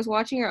 Because I was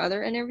watching your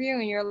other interview,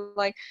 and you're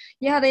like,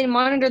 yeah, they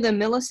monitor the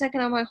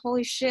millisecond. I'm like,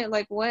 holy shit!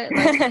 Like, what?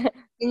 Like,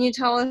 can you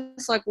tell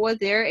us like what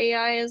their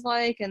AI is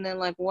like, and then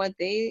like what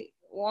they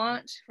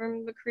want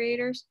from the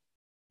creators?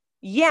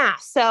 Yeah.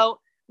 So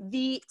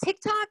the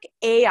TikTok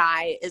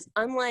AI is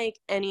unlike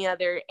any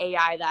other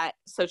AI that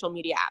social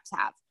media apps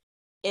have,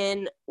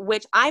 in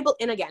which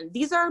and again,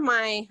 these are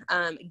my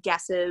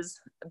guesses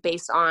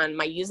based on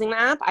my using the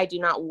app. I do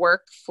not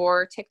work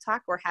for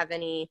TikTok or have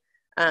any,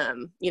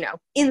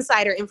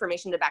 insider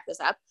information to back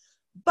this up.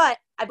 But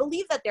I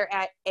believe that their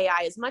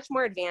AI is much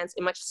more advanced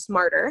and much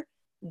smarter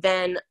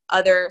than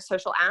other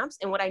social apps.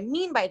 And what I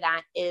mean by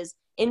that is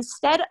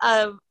instead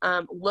of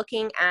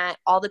looking at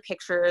all the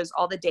pictures,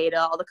 all the data,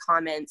 all the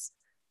comments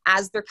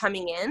as they're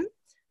coming in,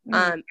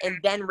 and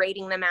then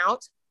rating them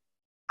out,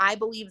 I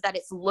believe that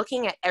it's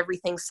looking at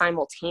everything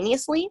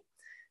simultaneously.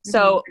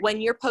 So when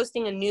you're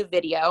posting a new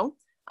video,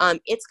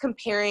 it's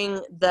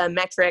comparing the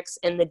metrics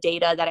and the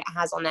data that it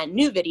has on that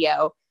new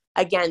video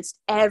against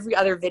every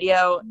other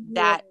video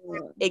that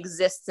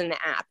exists in the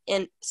app.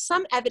 And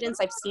some evidence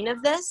I've seen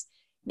of this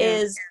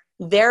is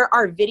there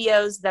are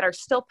videos that are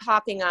still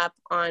popping up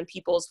on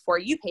people's For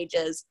You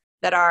pages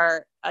that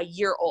are a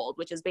year old,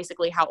 which is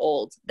basically how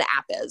old the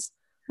app is.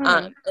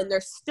 And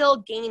they're still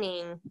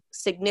gaining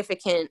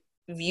significant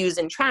views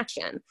and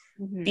traction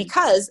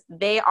because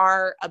they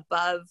are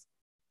above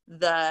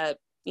the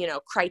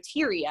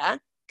criteria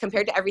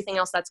compared to everything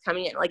else that's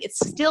coming in. Like, it's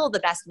still the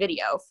best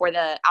video for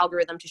the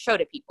algorithm to show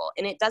to people,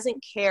 and it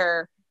doesn't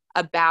care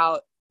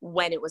about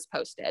when it was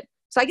posted.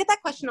 So I get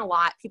that question a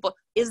lot. People,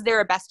 is there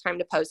a best time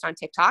to post on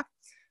TikTok?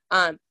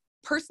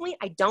 Personally,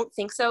 I don't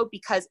think so,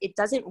 because it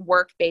doesn't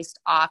work based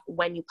off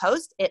when you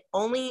post. It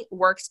only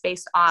works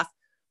based off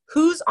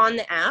who's on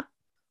the app,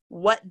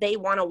 what they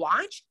want to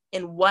watch,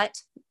 and what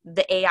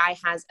the AI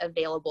has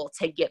available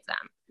to give them.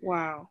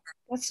 Wow.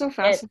 That's so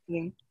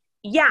fascinating.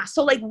 Yeah.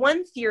 So like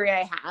one theory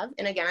I have,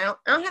 and again, I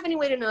don't have any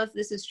way to know if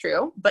this is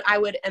true, but I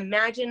would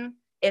imagine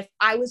if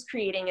I was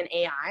creating an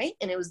AI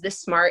and it was this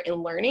smart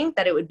and learning,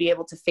 that it would be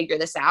able to figure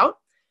this out.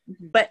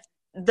 But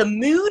the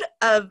mood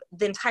of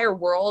the entire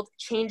world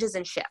changes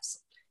and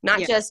shifts, not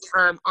just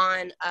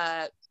on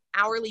a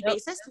hourly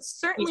basis,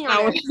 certainly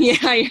on a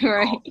you're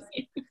right.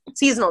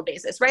 seasonal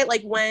basis, right?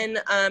 Like when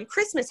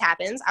Christmas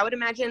happens, I would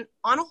imagine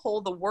on a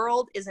whole, the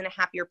world is in a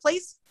happier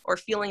place or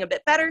feeling a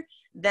bit better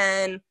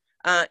than,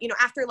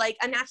 after like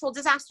a natural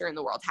disaster in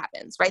the world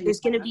happens, right?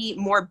 There's going to be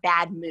more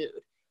bad mood.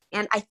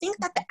 And I think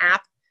that the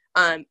app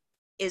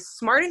is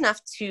smart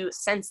enough to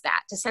sense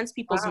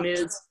people's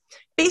moods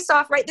based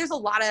off, right? There's a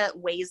lot of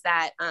ways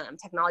that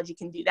technology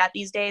can do that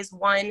these days.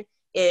 One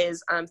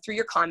is through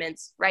your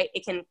comments, right?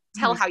 It can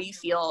tell how you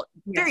feel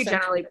very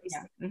generally.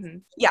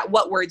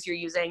 What words you're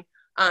using.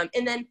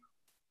 And then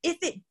if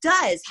it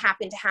does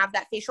happen to have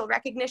that facial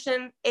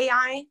recognition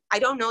AI, I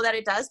don't know that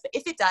it does, but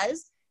if it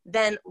does,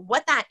 then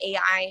what that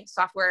AI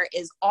software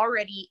is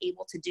already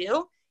able to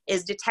do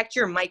is detect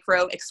your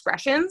micro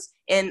expressions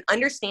and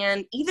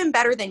understand even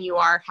better than you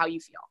are how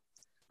you feel.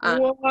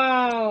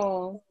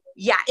 Wow.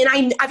 Yeah. And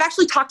I've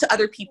actually talked to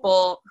other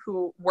people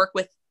who work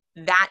with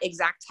that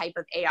exact type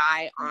of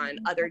AI on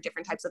other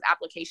different types of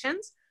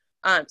applications.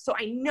 So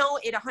I know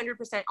it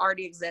 100%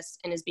 already exists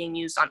and is being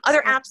used on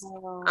other apps.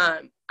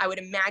 I would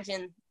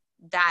imagine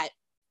that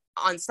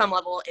on some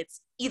level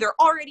it's either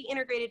already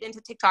integrated into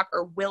TikTok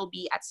or will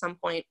be at some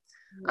point.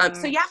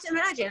 So you have to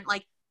imagine,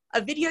 like,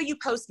 a video you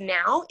post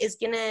now is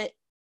going to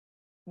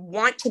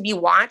want to be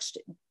watched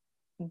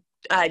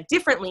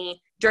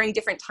differently during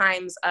different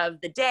times of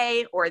the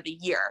day or the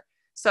year.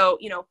 So,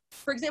 you know,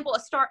 for example,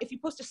 if you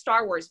post a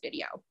Star Wars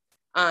video,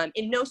 and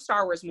no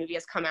Star Wars movie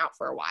has come out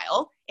for a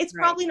while, it's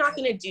probably not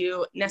going to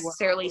do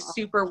necessarily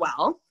super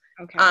well,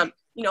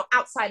 you know,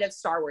 outside of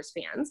Star Wars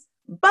fans.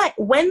 But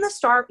when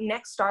the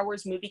next Star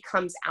Wars movie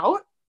comes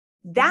out,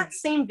 that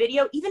same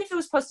video, even if it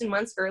was posted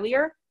months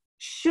earlier,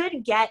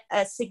 should get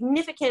a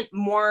significant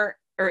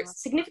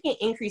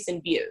increase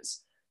in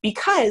views,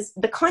 because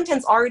the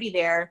content's already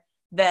there.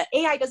 The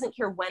AI doesn't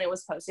care when it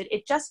was posted.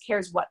 It just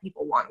cares what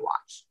people want to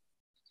watch.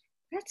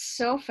 That's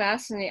so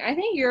fascinating. I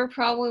think you're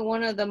probably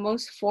one of the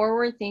most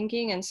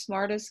forward-thinking and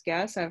smartest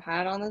guests I've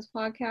had on this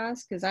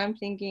podcast, because I'm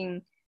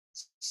thinking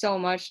so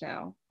much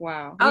now.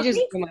 Wow. You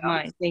just blew my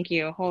mind. Thank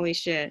you. Holy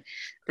shit.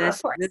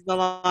 This is a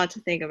lot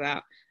to think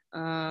about.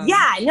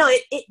 Yeah, no,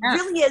 it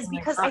really is,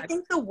 because I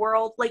think the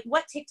world, like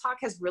what TikTok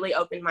has really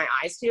opened my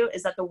eyes to,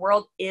 is that the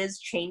world is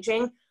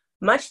changing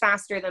much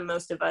faster than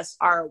most of us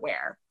are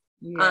aware.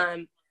 Yeah.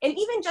 And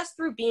even just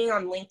through being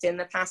on LinkedIn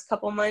the past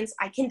couple months,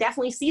 I can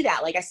definitely see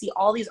that. Like I see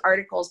all these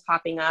articles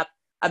popping up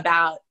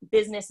about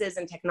businesses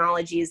and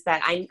technologies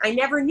that I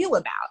never knew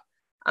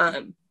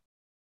about.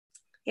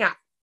 Yeah.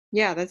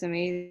 Yeah, that's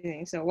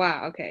amazing. So,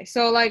 wow. Okay.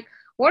 So like,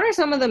 what are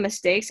some of the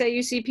mistakes that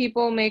you see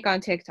people make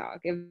on TikTok,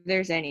 if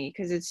there's any,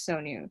 because it's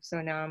so new?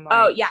 So now I'm like,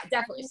 oh yeah,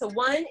 definitely. So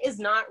one is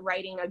not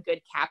writing a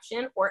good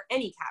caption or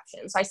any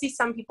caption. So I see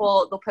some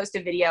people, they'll post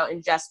a video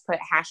and just put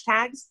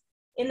hashtags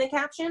in the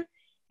caption.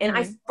 And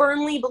I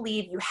firmly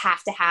believe you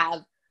have to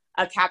have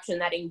a caption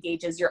that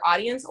engages your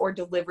audience or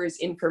delivers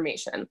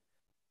information.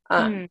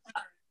 And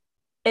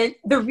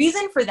the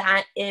reason for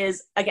that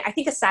is, again, I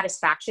think a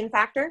satisfaction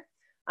factor.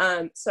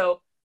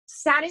 So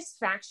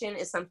satisfaction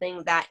is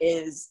something that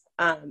is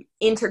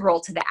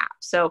integral to the app.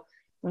 So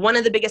one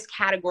of the biggest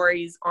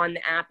categories on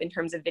the app in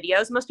terms of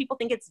videos, most people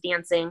think it's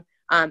dancing.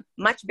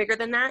 Much bigger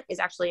than that is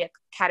actually a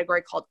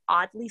category called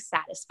oddly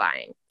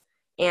satisfying.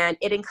 And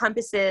it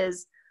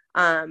encompasses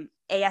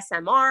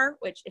ASMR,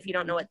 which if you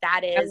don't know what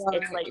that is,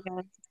 it's like,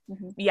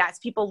 it's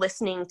people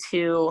listening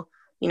to,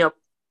 you know,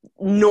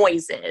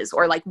 noises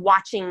or like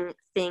watching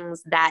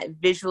things that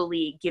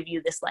visually give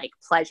you this like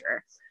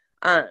pleasure.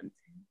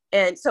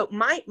 And so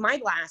my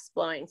glass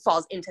blowing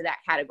falls into that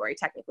category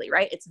technically,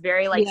 right? It's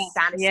very like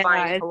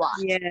satisfying to watch.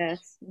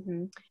 Yes.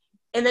 And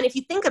then if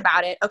you think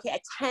about it, okay,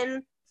 a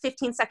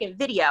 10-15 second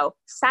video,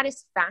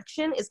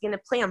 satisfaction is going to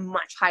play a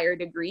much higher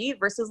degree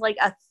versus like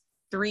a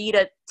 3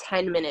 to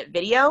 10 minute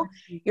video.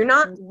 You're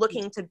not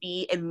looking to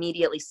be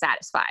immediately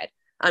satisfied.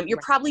 You're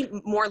probably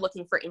more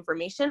looking for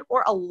information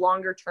or a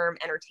longer term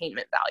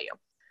entertainment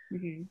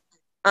value.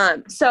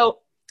 So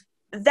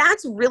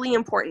that's really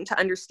important to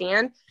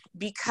understand,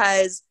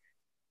 because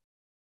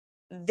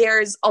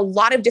there's a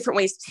lot of different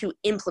ways to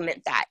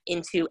implement that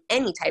into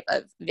any type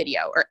of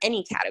video or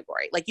any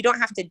category. Like you don't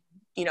have to,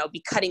 you know,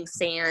 be cutting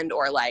sand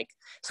or like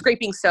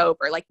scraping soap,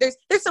 or like there's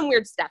some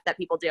weird stuff that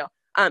people do.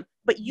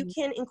 But you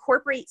can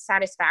incorporate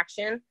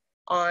satisfaction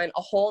on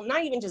a whole,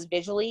 not even just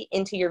visually,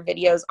 into your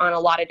videos on a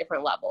lot of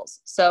different levels.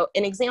 So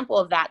an example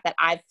of that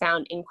I've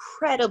found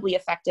incredibly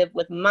effective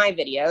with my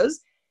videos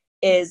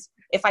is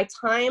if I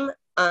time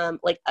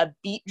like a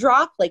beat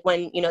drop, like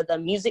when, you know, the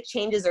music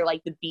changes or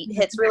like the beat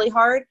hits really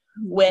hard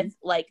with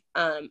like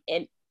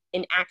an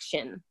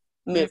action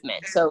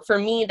movement. So for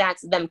me,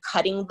 that's them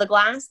cutting the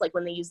glass, like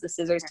when they use the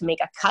scissors to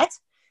make a cut.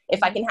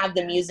 If I can have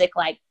the music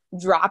like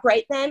drop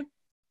right then,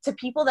 to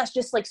people that's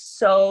just like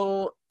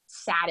so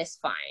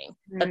satisfying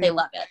that they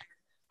love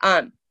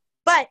it.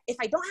 But if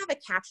I don't have a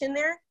caption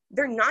there,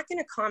 they're not going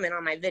to comment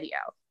on my video.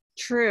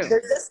 True. They're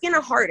just going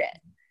to heart it.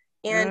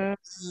 And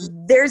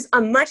there's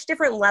a much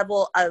different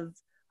level of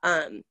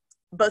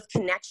both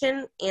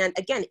connection and,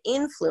 again,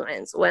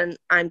 influence when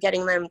I'm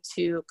getting them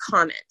to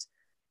comment.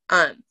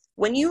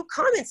 When you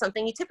comment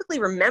something, you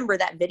typically remember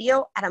that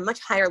video at a much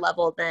higher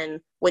level than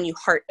when you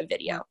heart a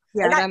video.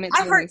 Yeah,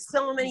 I heart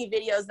so many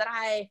videos that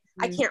I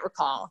can't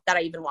recall that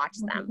I even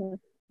watched them.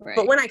 Right.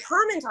 But when I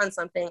comment on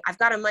something, I've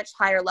got a much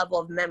higher level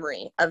of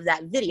memory of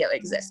that video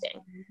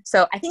existing.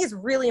 So I think it's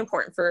really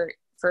important for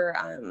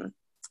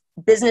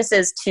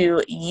businesses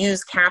to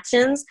use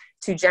captions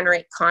to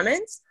generate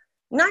comments,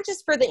 not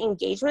just for the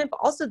engagement, but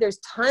also there's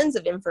tons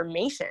of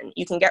information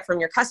you can get from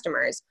your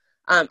customers.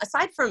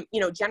 Aside from, you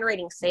know,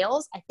 generating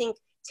sales, I think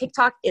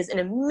TikTok is an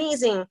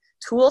amazing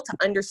tool to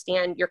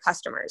understand your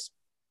customers.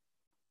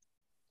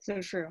 So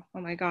true.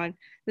 Oh my God.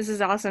 This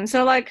is awesome.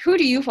 So like, who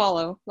do you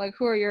follow? Like,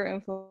 who are your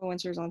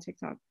influencers on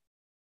TikTok?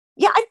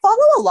 Yeah, I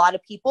follow a lot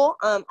of people.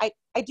 I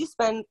do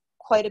spend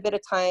quite a bit of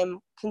time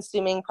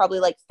consuming, probably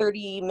like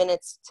 30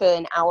 minutes to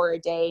an hour a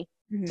day,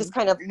 just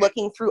kind of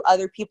looking through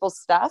other people's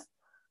stuff.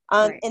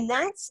 And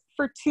that's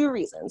for two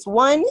reasons.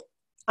 One,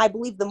 I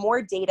believe the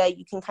more data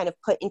you can kind of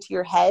put into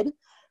your head,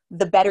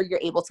 the better you're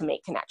able to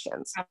make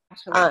connections.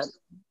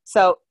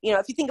 So, you know,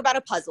 if you think about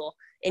a puzzle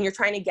and you're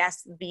trying to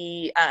guess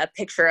the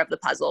picture of the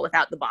puzzle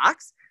without the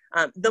box,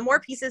 the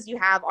more pieces you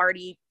have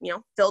already, you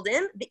know, filled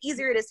in, the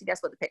easier it is to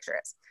guess what the picture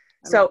is.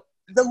 So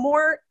the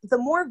more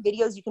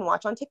videos you can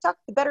watch on TikTok,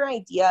 the better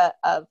idea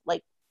of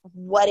like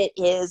what it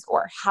is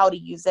or how to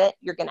use it,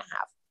 you're going to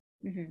have.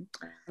 Mm-hmm.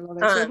 I love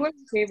it. So what are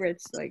your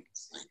favorites? Like,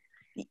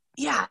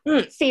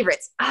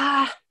 favorites.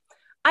 I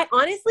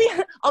honestly,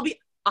 I'll be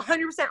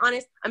 100%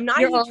 honest. I'm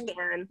not a huge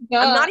fan.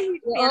 I'm not a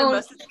huge fan of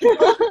most of the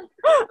people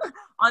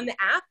on the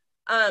app,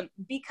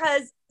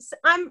 because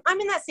I'm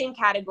in that same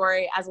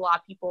category as a lot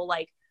of people.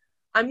 Like,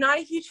 I'm not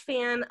a huge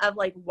fan of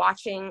like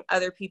watching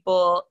other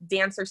people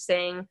dance or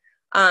sing.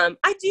 I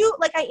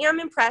am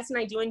impressed and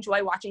I do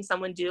enjoy watching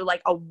someone do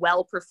like a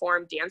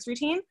well-performed dance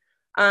routine.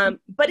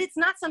 But it's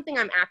not something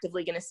I'm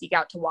actively going to seek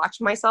out to watch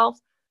myself.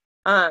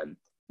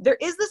 There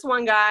is this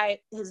one guy,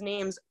 his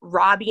name's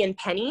Robbie and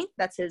Penny.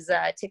 That's his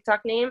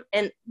TikTok name.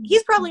 And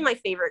he's probably my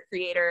favorite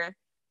creator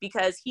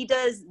because he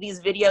does these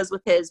videos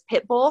with his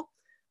pit bull,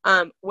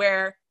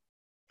 where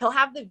he'll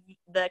have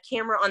the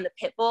camera on the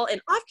pit bull, and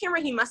off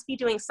camera, he must be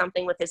doing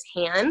something with his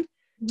hand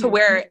to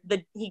where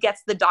he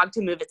gets the dog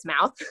to move its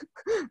mouth.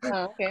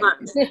 Oh, okay.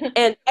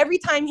 And every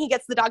time he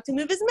gets the dog to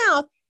move his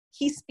mouth,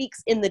 he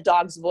speaks in the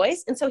dog's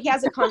voice. And so he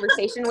has a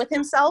conversation with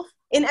himself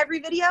in every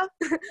video,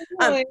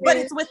 but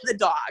it's with the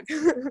dog.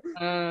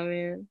 Oh,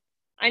 man.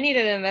 I need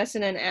to invest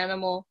in an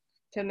animal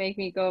to make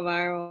me go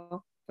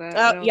viral. But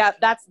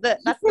that's the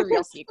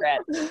real secret.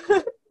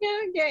 Yeah,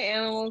 get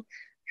animals.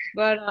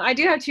 But I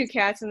do have 2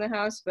 cats in the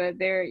house, but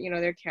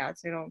they're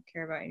cats. They don't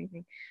care about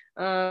anything.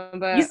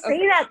 But you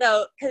say that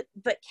though,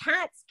 but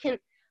cats can.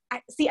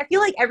 I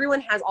feel like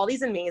everyone has all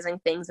these amazing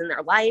things in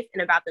their life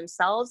and about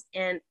themselves,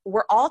 and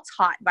we're all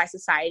taught by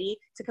society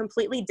to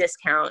completely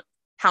discount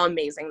how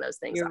amazing those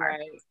things are. Right.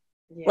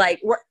 Yeah.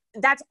 Like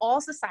that's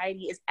all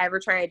society is ever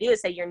trying to do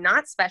is say you're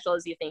not special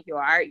as you think you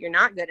are. You're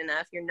not good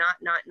enough. You're not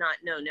no.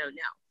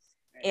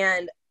 Right.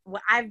 And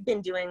what I've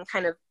been doing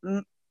kind of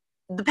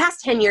the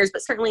past 10 years,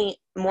 but certainly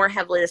more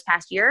heavily this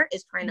past year,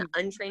 is trying to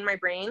untrain my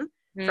brain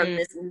from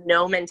this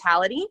no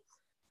mentality.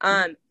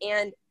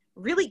 And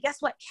really, guess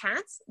what?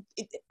 Cats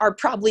are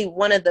probably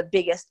one of the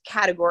biggest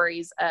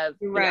categories of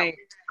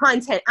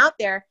content out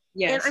there.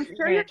 Yes. And I'm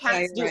sure your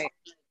cats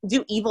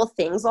do evil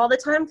things all the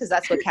time because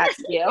that's what cats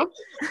do.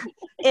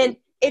 And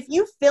if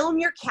you film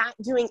your cat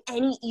doing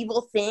any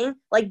evil thing,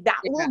 like that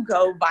will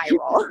go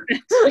viral.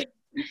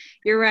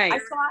 You're right. I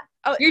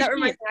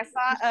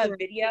saw a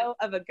video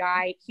of a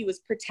guy. He was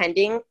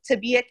pretending to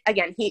be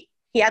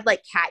he had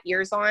like cat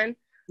ears on.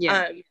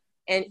 Yeah.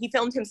 And he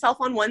filmed himself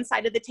on one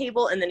side of the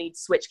table, and then he'd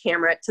switch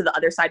camera to the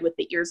other side with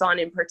the ears on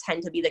and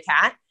pretend to be the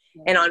cat.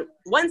 Yeah. And on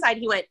one side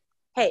he went,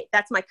 "Hey,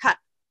 that's my cup."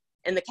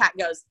 And the cat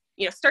goes,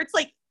 starts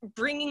like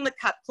bringing the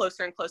cup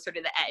closer and closer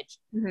to the edge.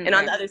 Mm-hmm, and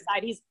on the other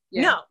side, he's,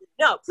 no,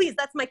 please,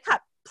 that's my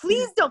cup.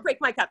 Please don't break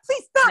my cup.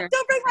 Please stop.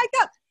 Don't break my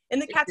cup.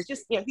 And the cat's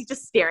just, he's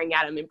just staring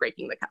at him and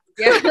breaking the cup.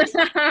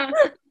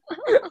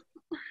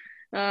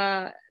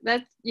 Yeah.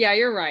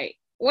 You're right.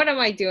 What am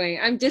I doing?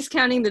 I'm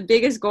discounting the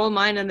biggest gold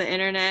mine on the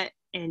internet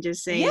and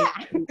just saying,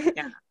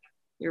 yeah,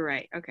 you're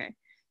right. Okay.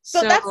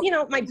 So that's,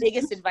 my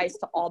biggest advice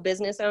to all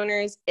business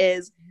owners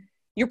is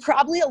you're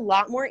probably a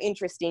lot more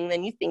interesting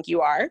than you think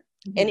you are.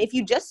 Mm-hmm. And if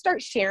you just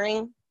start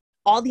sharing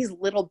all these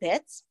little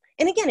bits,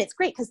 and again, it's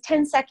great because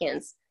 10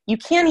 seconds, you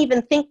can't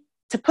even think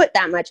to put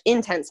that much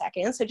in 10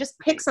 seconds. So just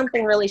pick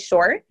something really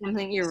short. I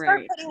think you're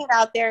start right. putting it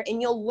out there,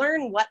 and you'll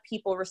learn what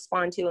people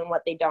respond to and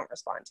what they don't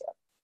respond to.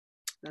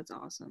 That's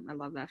awesome. I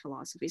love that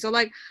philosophy. So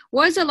like,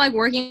 what is it like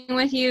working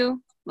with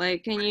you?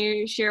 Like, can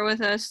you share with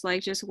us,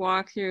 like, just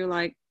walk through,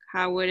 like,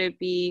 how would it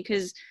be?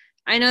 Because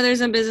I know there's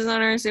some business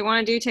owners, they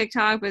want to do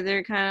TikTok, but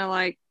they're kind of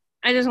like,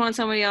 I just want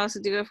somebody else to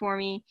do it for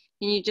me.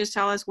 Can you just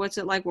tell us what's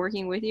it like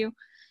working with you?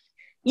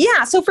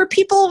 Yeah. So for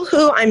people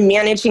who I'm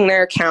managing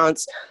their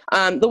accounts,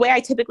 the way I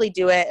typically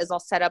do it is I'll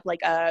set up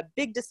like a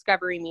big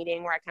discovery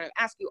meeting where I kind of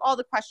ask you all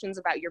the questions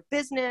about your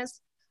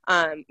business,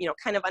 kind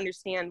of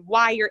understand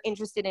why you're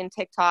interested in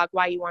TikTok,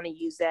 why you want to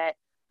use it,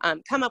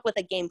 come up with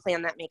a game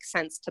plan that makes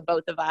sense to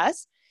both of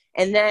us.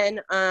 And then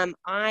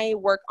I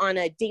work on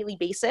a daily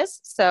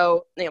basis.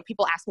 So,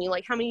 people ask me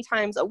like, how many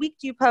times a week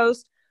do you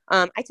post?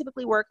 I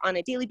typically work on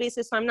a daily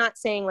basis. So I'm not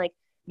saying like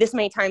this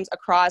many times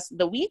across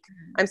the week.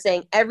 I'm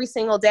saying every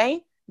single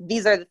day,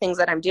 these are the things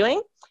that I'm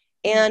doing.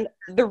 And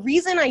the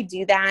reason I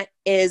do that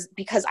is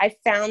because I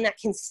found that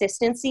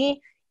consistency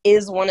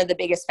is one of the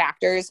biggest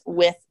factors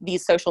with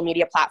these social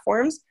media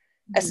platforms,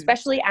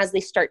 especially as they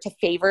start to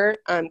favor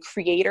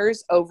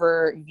creators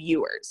over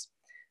viewers.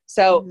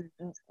 So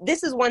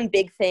this is one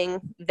big thing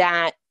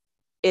that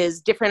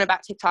is different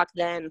about TikTok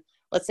than,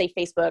 let's say,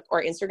 Facebook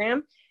or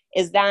Instagram,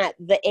 is that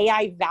the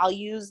AI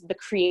values the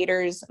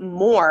creators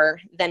more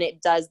than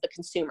it does the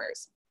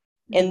consumers.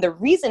 And the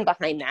reason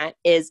behind that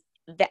is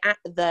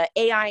the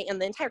AI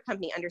and the entire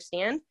company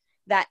understand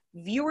that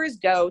viewers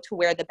go to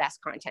where the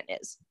best content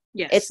is.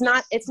 Yes. It's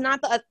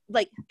not the,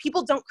 like,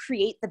 people don't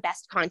create the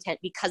best content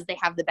because they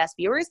have the best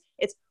viewers.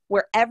 It's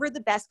wherever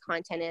the best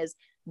content is,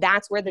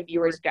 that's where the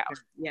viewers go.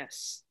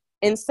 Yes.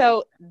 And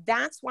so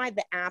that's why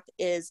the app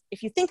is,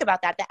 if you think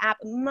about that, the app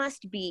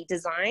must be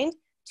designed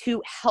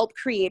to help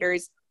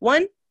creators,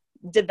 one,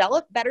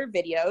 develop better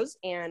videos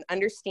and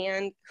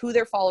understand who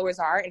their followers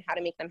are and how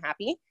to make them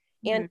happy.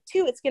 And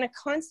two, it's going to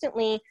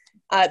constantly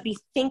be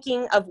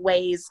thinking of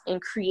ways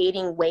and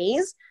creating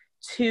ways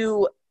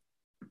to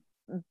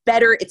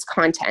better its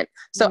content.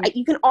 So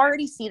you can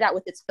already see that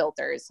with its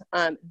filters.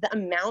 The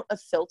amount of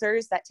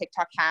filters that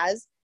TikTok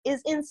has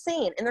is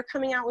insane. And they're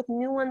coming out with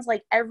new ones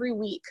like every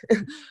week.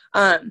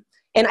 And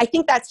I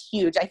think that's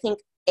huge. I think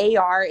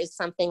AR is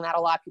something that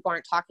a lot of people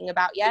aren't talking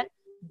about yet,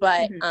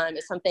 but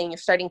it's something you're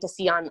starting to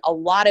see on a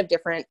lot of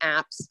different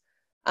apps.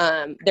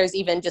 There's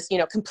even just,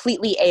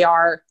 completely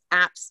AR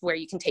apps where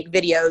you can take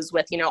videos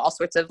with, all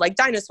sorts of like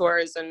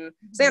dinosaurs and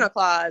Santa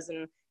Claus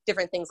and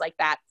different things like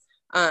that.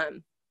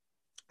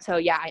 So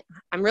yeah,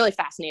 I'm really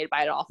fascinated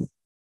by it all.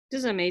 This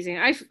is amazing.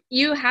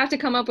 You have to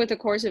come up with a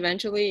course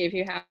eventually if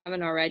you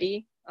haven't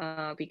already,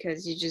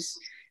 because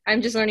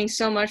I'm just learning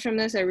so much from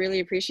this. I really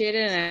appreciate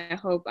it, and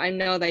I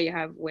know that you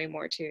have way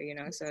more too.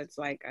 So it's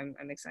like I'm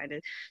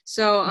excited.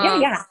 So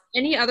yeah.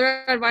 Any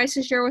other advice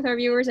to share with our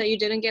viewers that you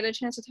didn't get a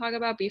chance to talk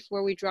about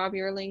before we drop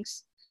your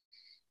links?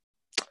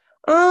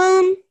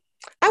 I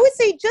would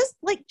say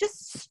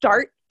just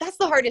start. That's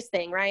the hardest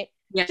thing, right?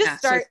 Yeah, just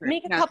start.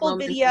 Make a couple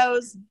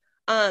videos.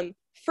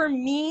 For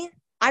me,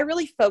 I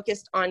really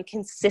focused on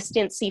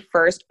consistency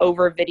first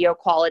over video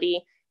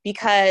quality,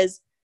 because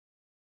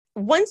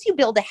once you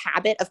build a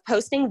habit of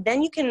posting,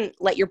 then you can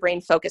let your brain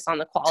focus on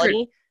the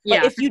quality.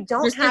 But if you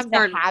don't have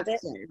the habit,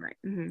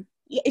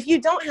 if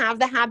you don't have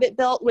the habit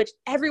built, which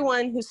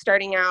everyone who's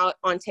starting out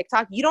on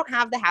TikTok, you don't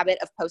have the habit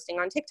of posting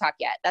on TikTok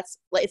yet.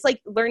 It's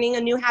like learning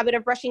a new habit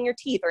of brushing your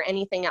teeth or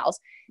anything else.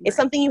 Right. It's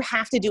something you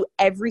have to do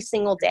every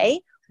single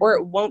day or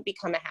it won't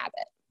become a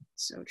habit.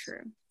 So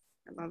true.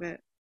 I love it.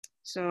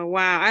 So,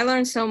 wow, I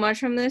learned so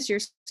much from this. You're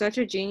such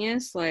a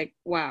genius. Like,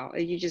 wow,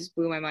 you just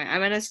blew my mind. I'm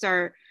going to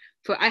start.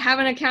 I have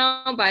an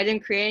account, but I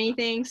didn't create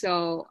anything.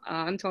 So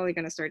I'm totally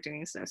going to start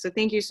doing stuff. So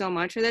thank you so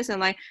much for this.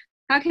 And like,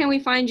 how can we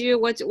find you?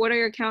 What are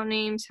your account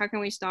names? How can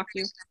we stalk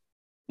you?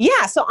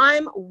 Yeah, so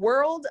I'm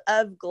World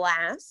of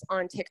Glass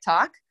on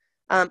TikTok.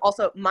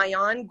 Also,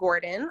 Mayan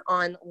Gordon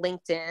on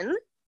LinkedIn.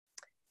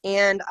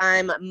 And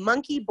I'm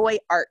Monkey Boy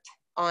Art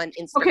on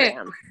Instagram. Okay,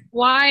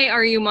 why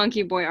are you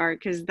Monkey Boy Art?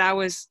 Because that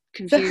was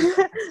confusing.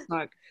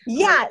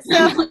 Yeah,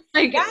 so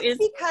that's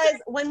because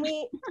when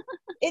me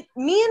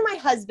and my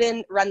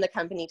husband run the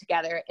company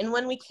together, and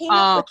when we came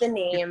up with the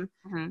name,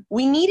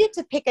 we needed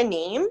to pick a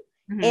name,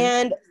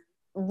 and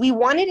we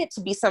wanted it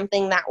to be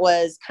something that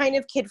was kind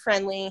of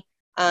kid-friendly,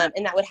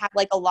 and that would have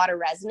like a lot of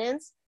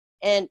resonance.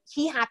 And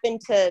he happened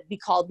to be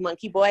called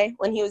Monkey Boy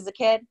when he was a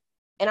kid,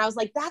 and I was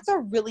like, that's a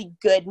really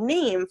good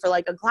name for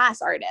like a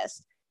glass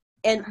artist.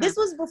 And this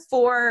was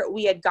before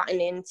we had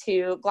gotten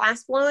into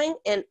glass blowing.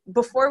 And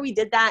before we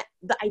did that,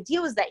 the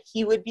idea was that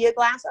he would be a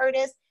glass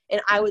artist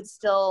and I would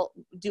still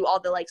do all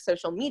the like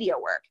social media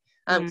work,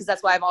 because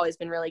that's what I've always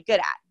been really good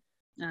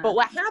at. But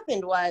what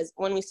happened was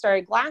when we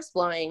started glass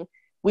blowing,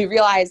 we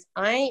realized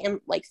I am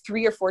like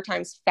 3 or 4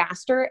 times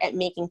faster at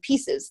making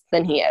pieces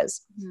than he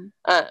is.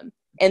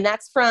 And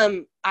that's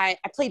from, I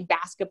played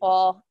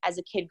basketball as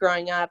a kid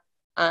growing up,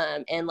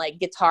 and like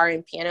guitar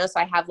and piano.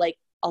 So I have like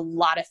a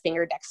lot of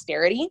finger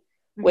dexterity,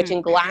 which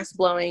in glass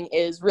blowing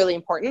is really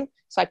important.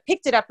 So I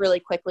picked it up really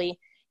quickly,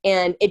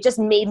 and it just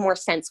made more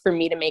sense for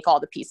me to make all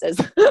the pieces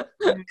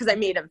because I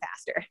made them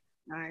faster.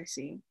 I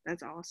see.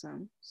 That's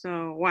awesome.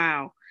 So,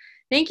 wow.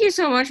 Thank you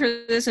so much for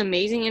this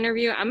amazing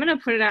interview. I'm going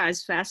to put it out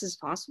as fast as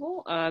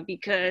possible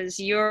because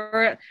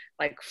you're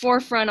like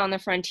forefront on the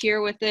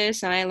frontier with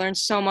this, and I learned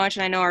so much,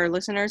 and I know our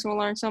listeners will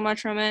learn so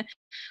much from it.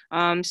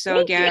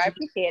 Thank you. I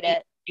appreciate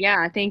it.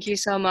 Yeah, thank you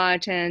so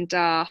much, and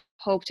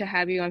hope to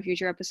have you on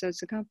future episodes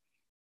to come.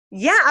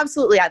 Yeah,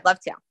 absolutely. I'd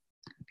love to.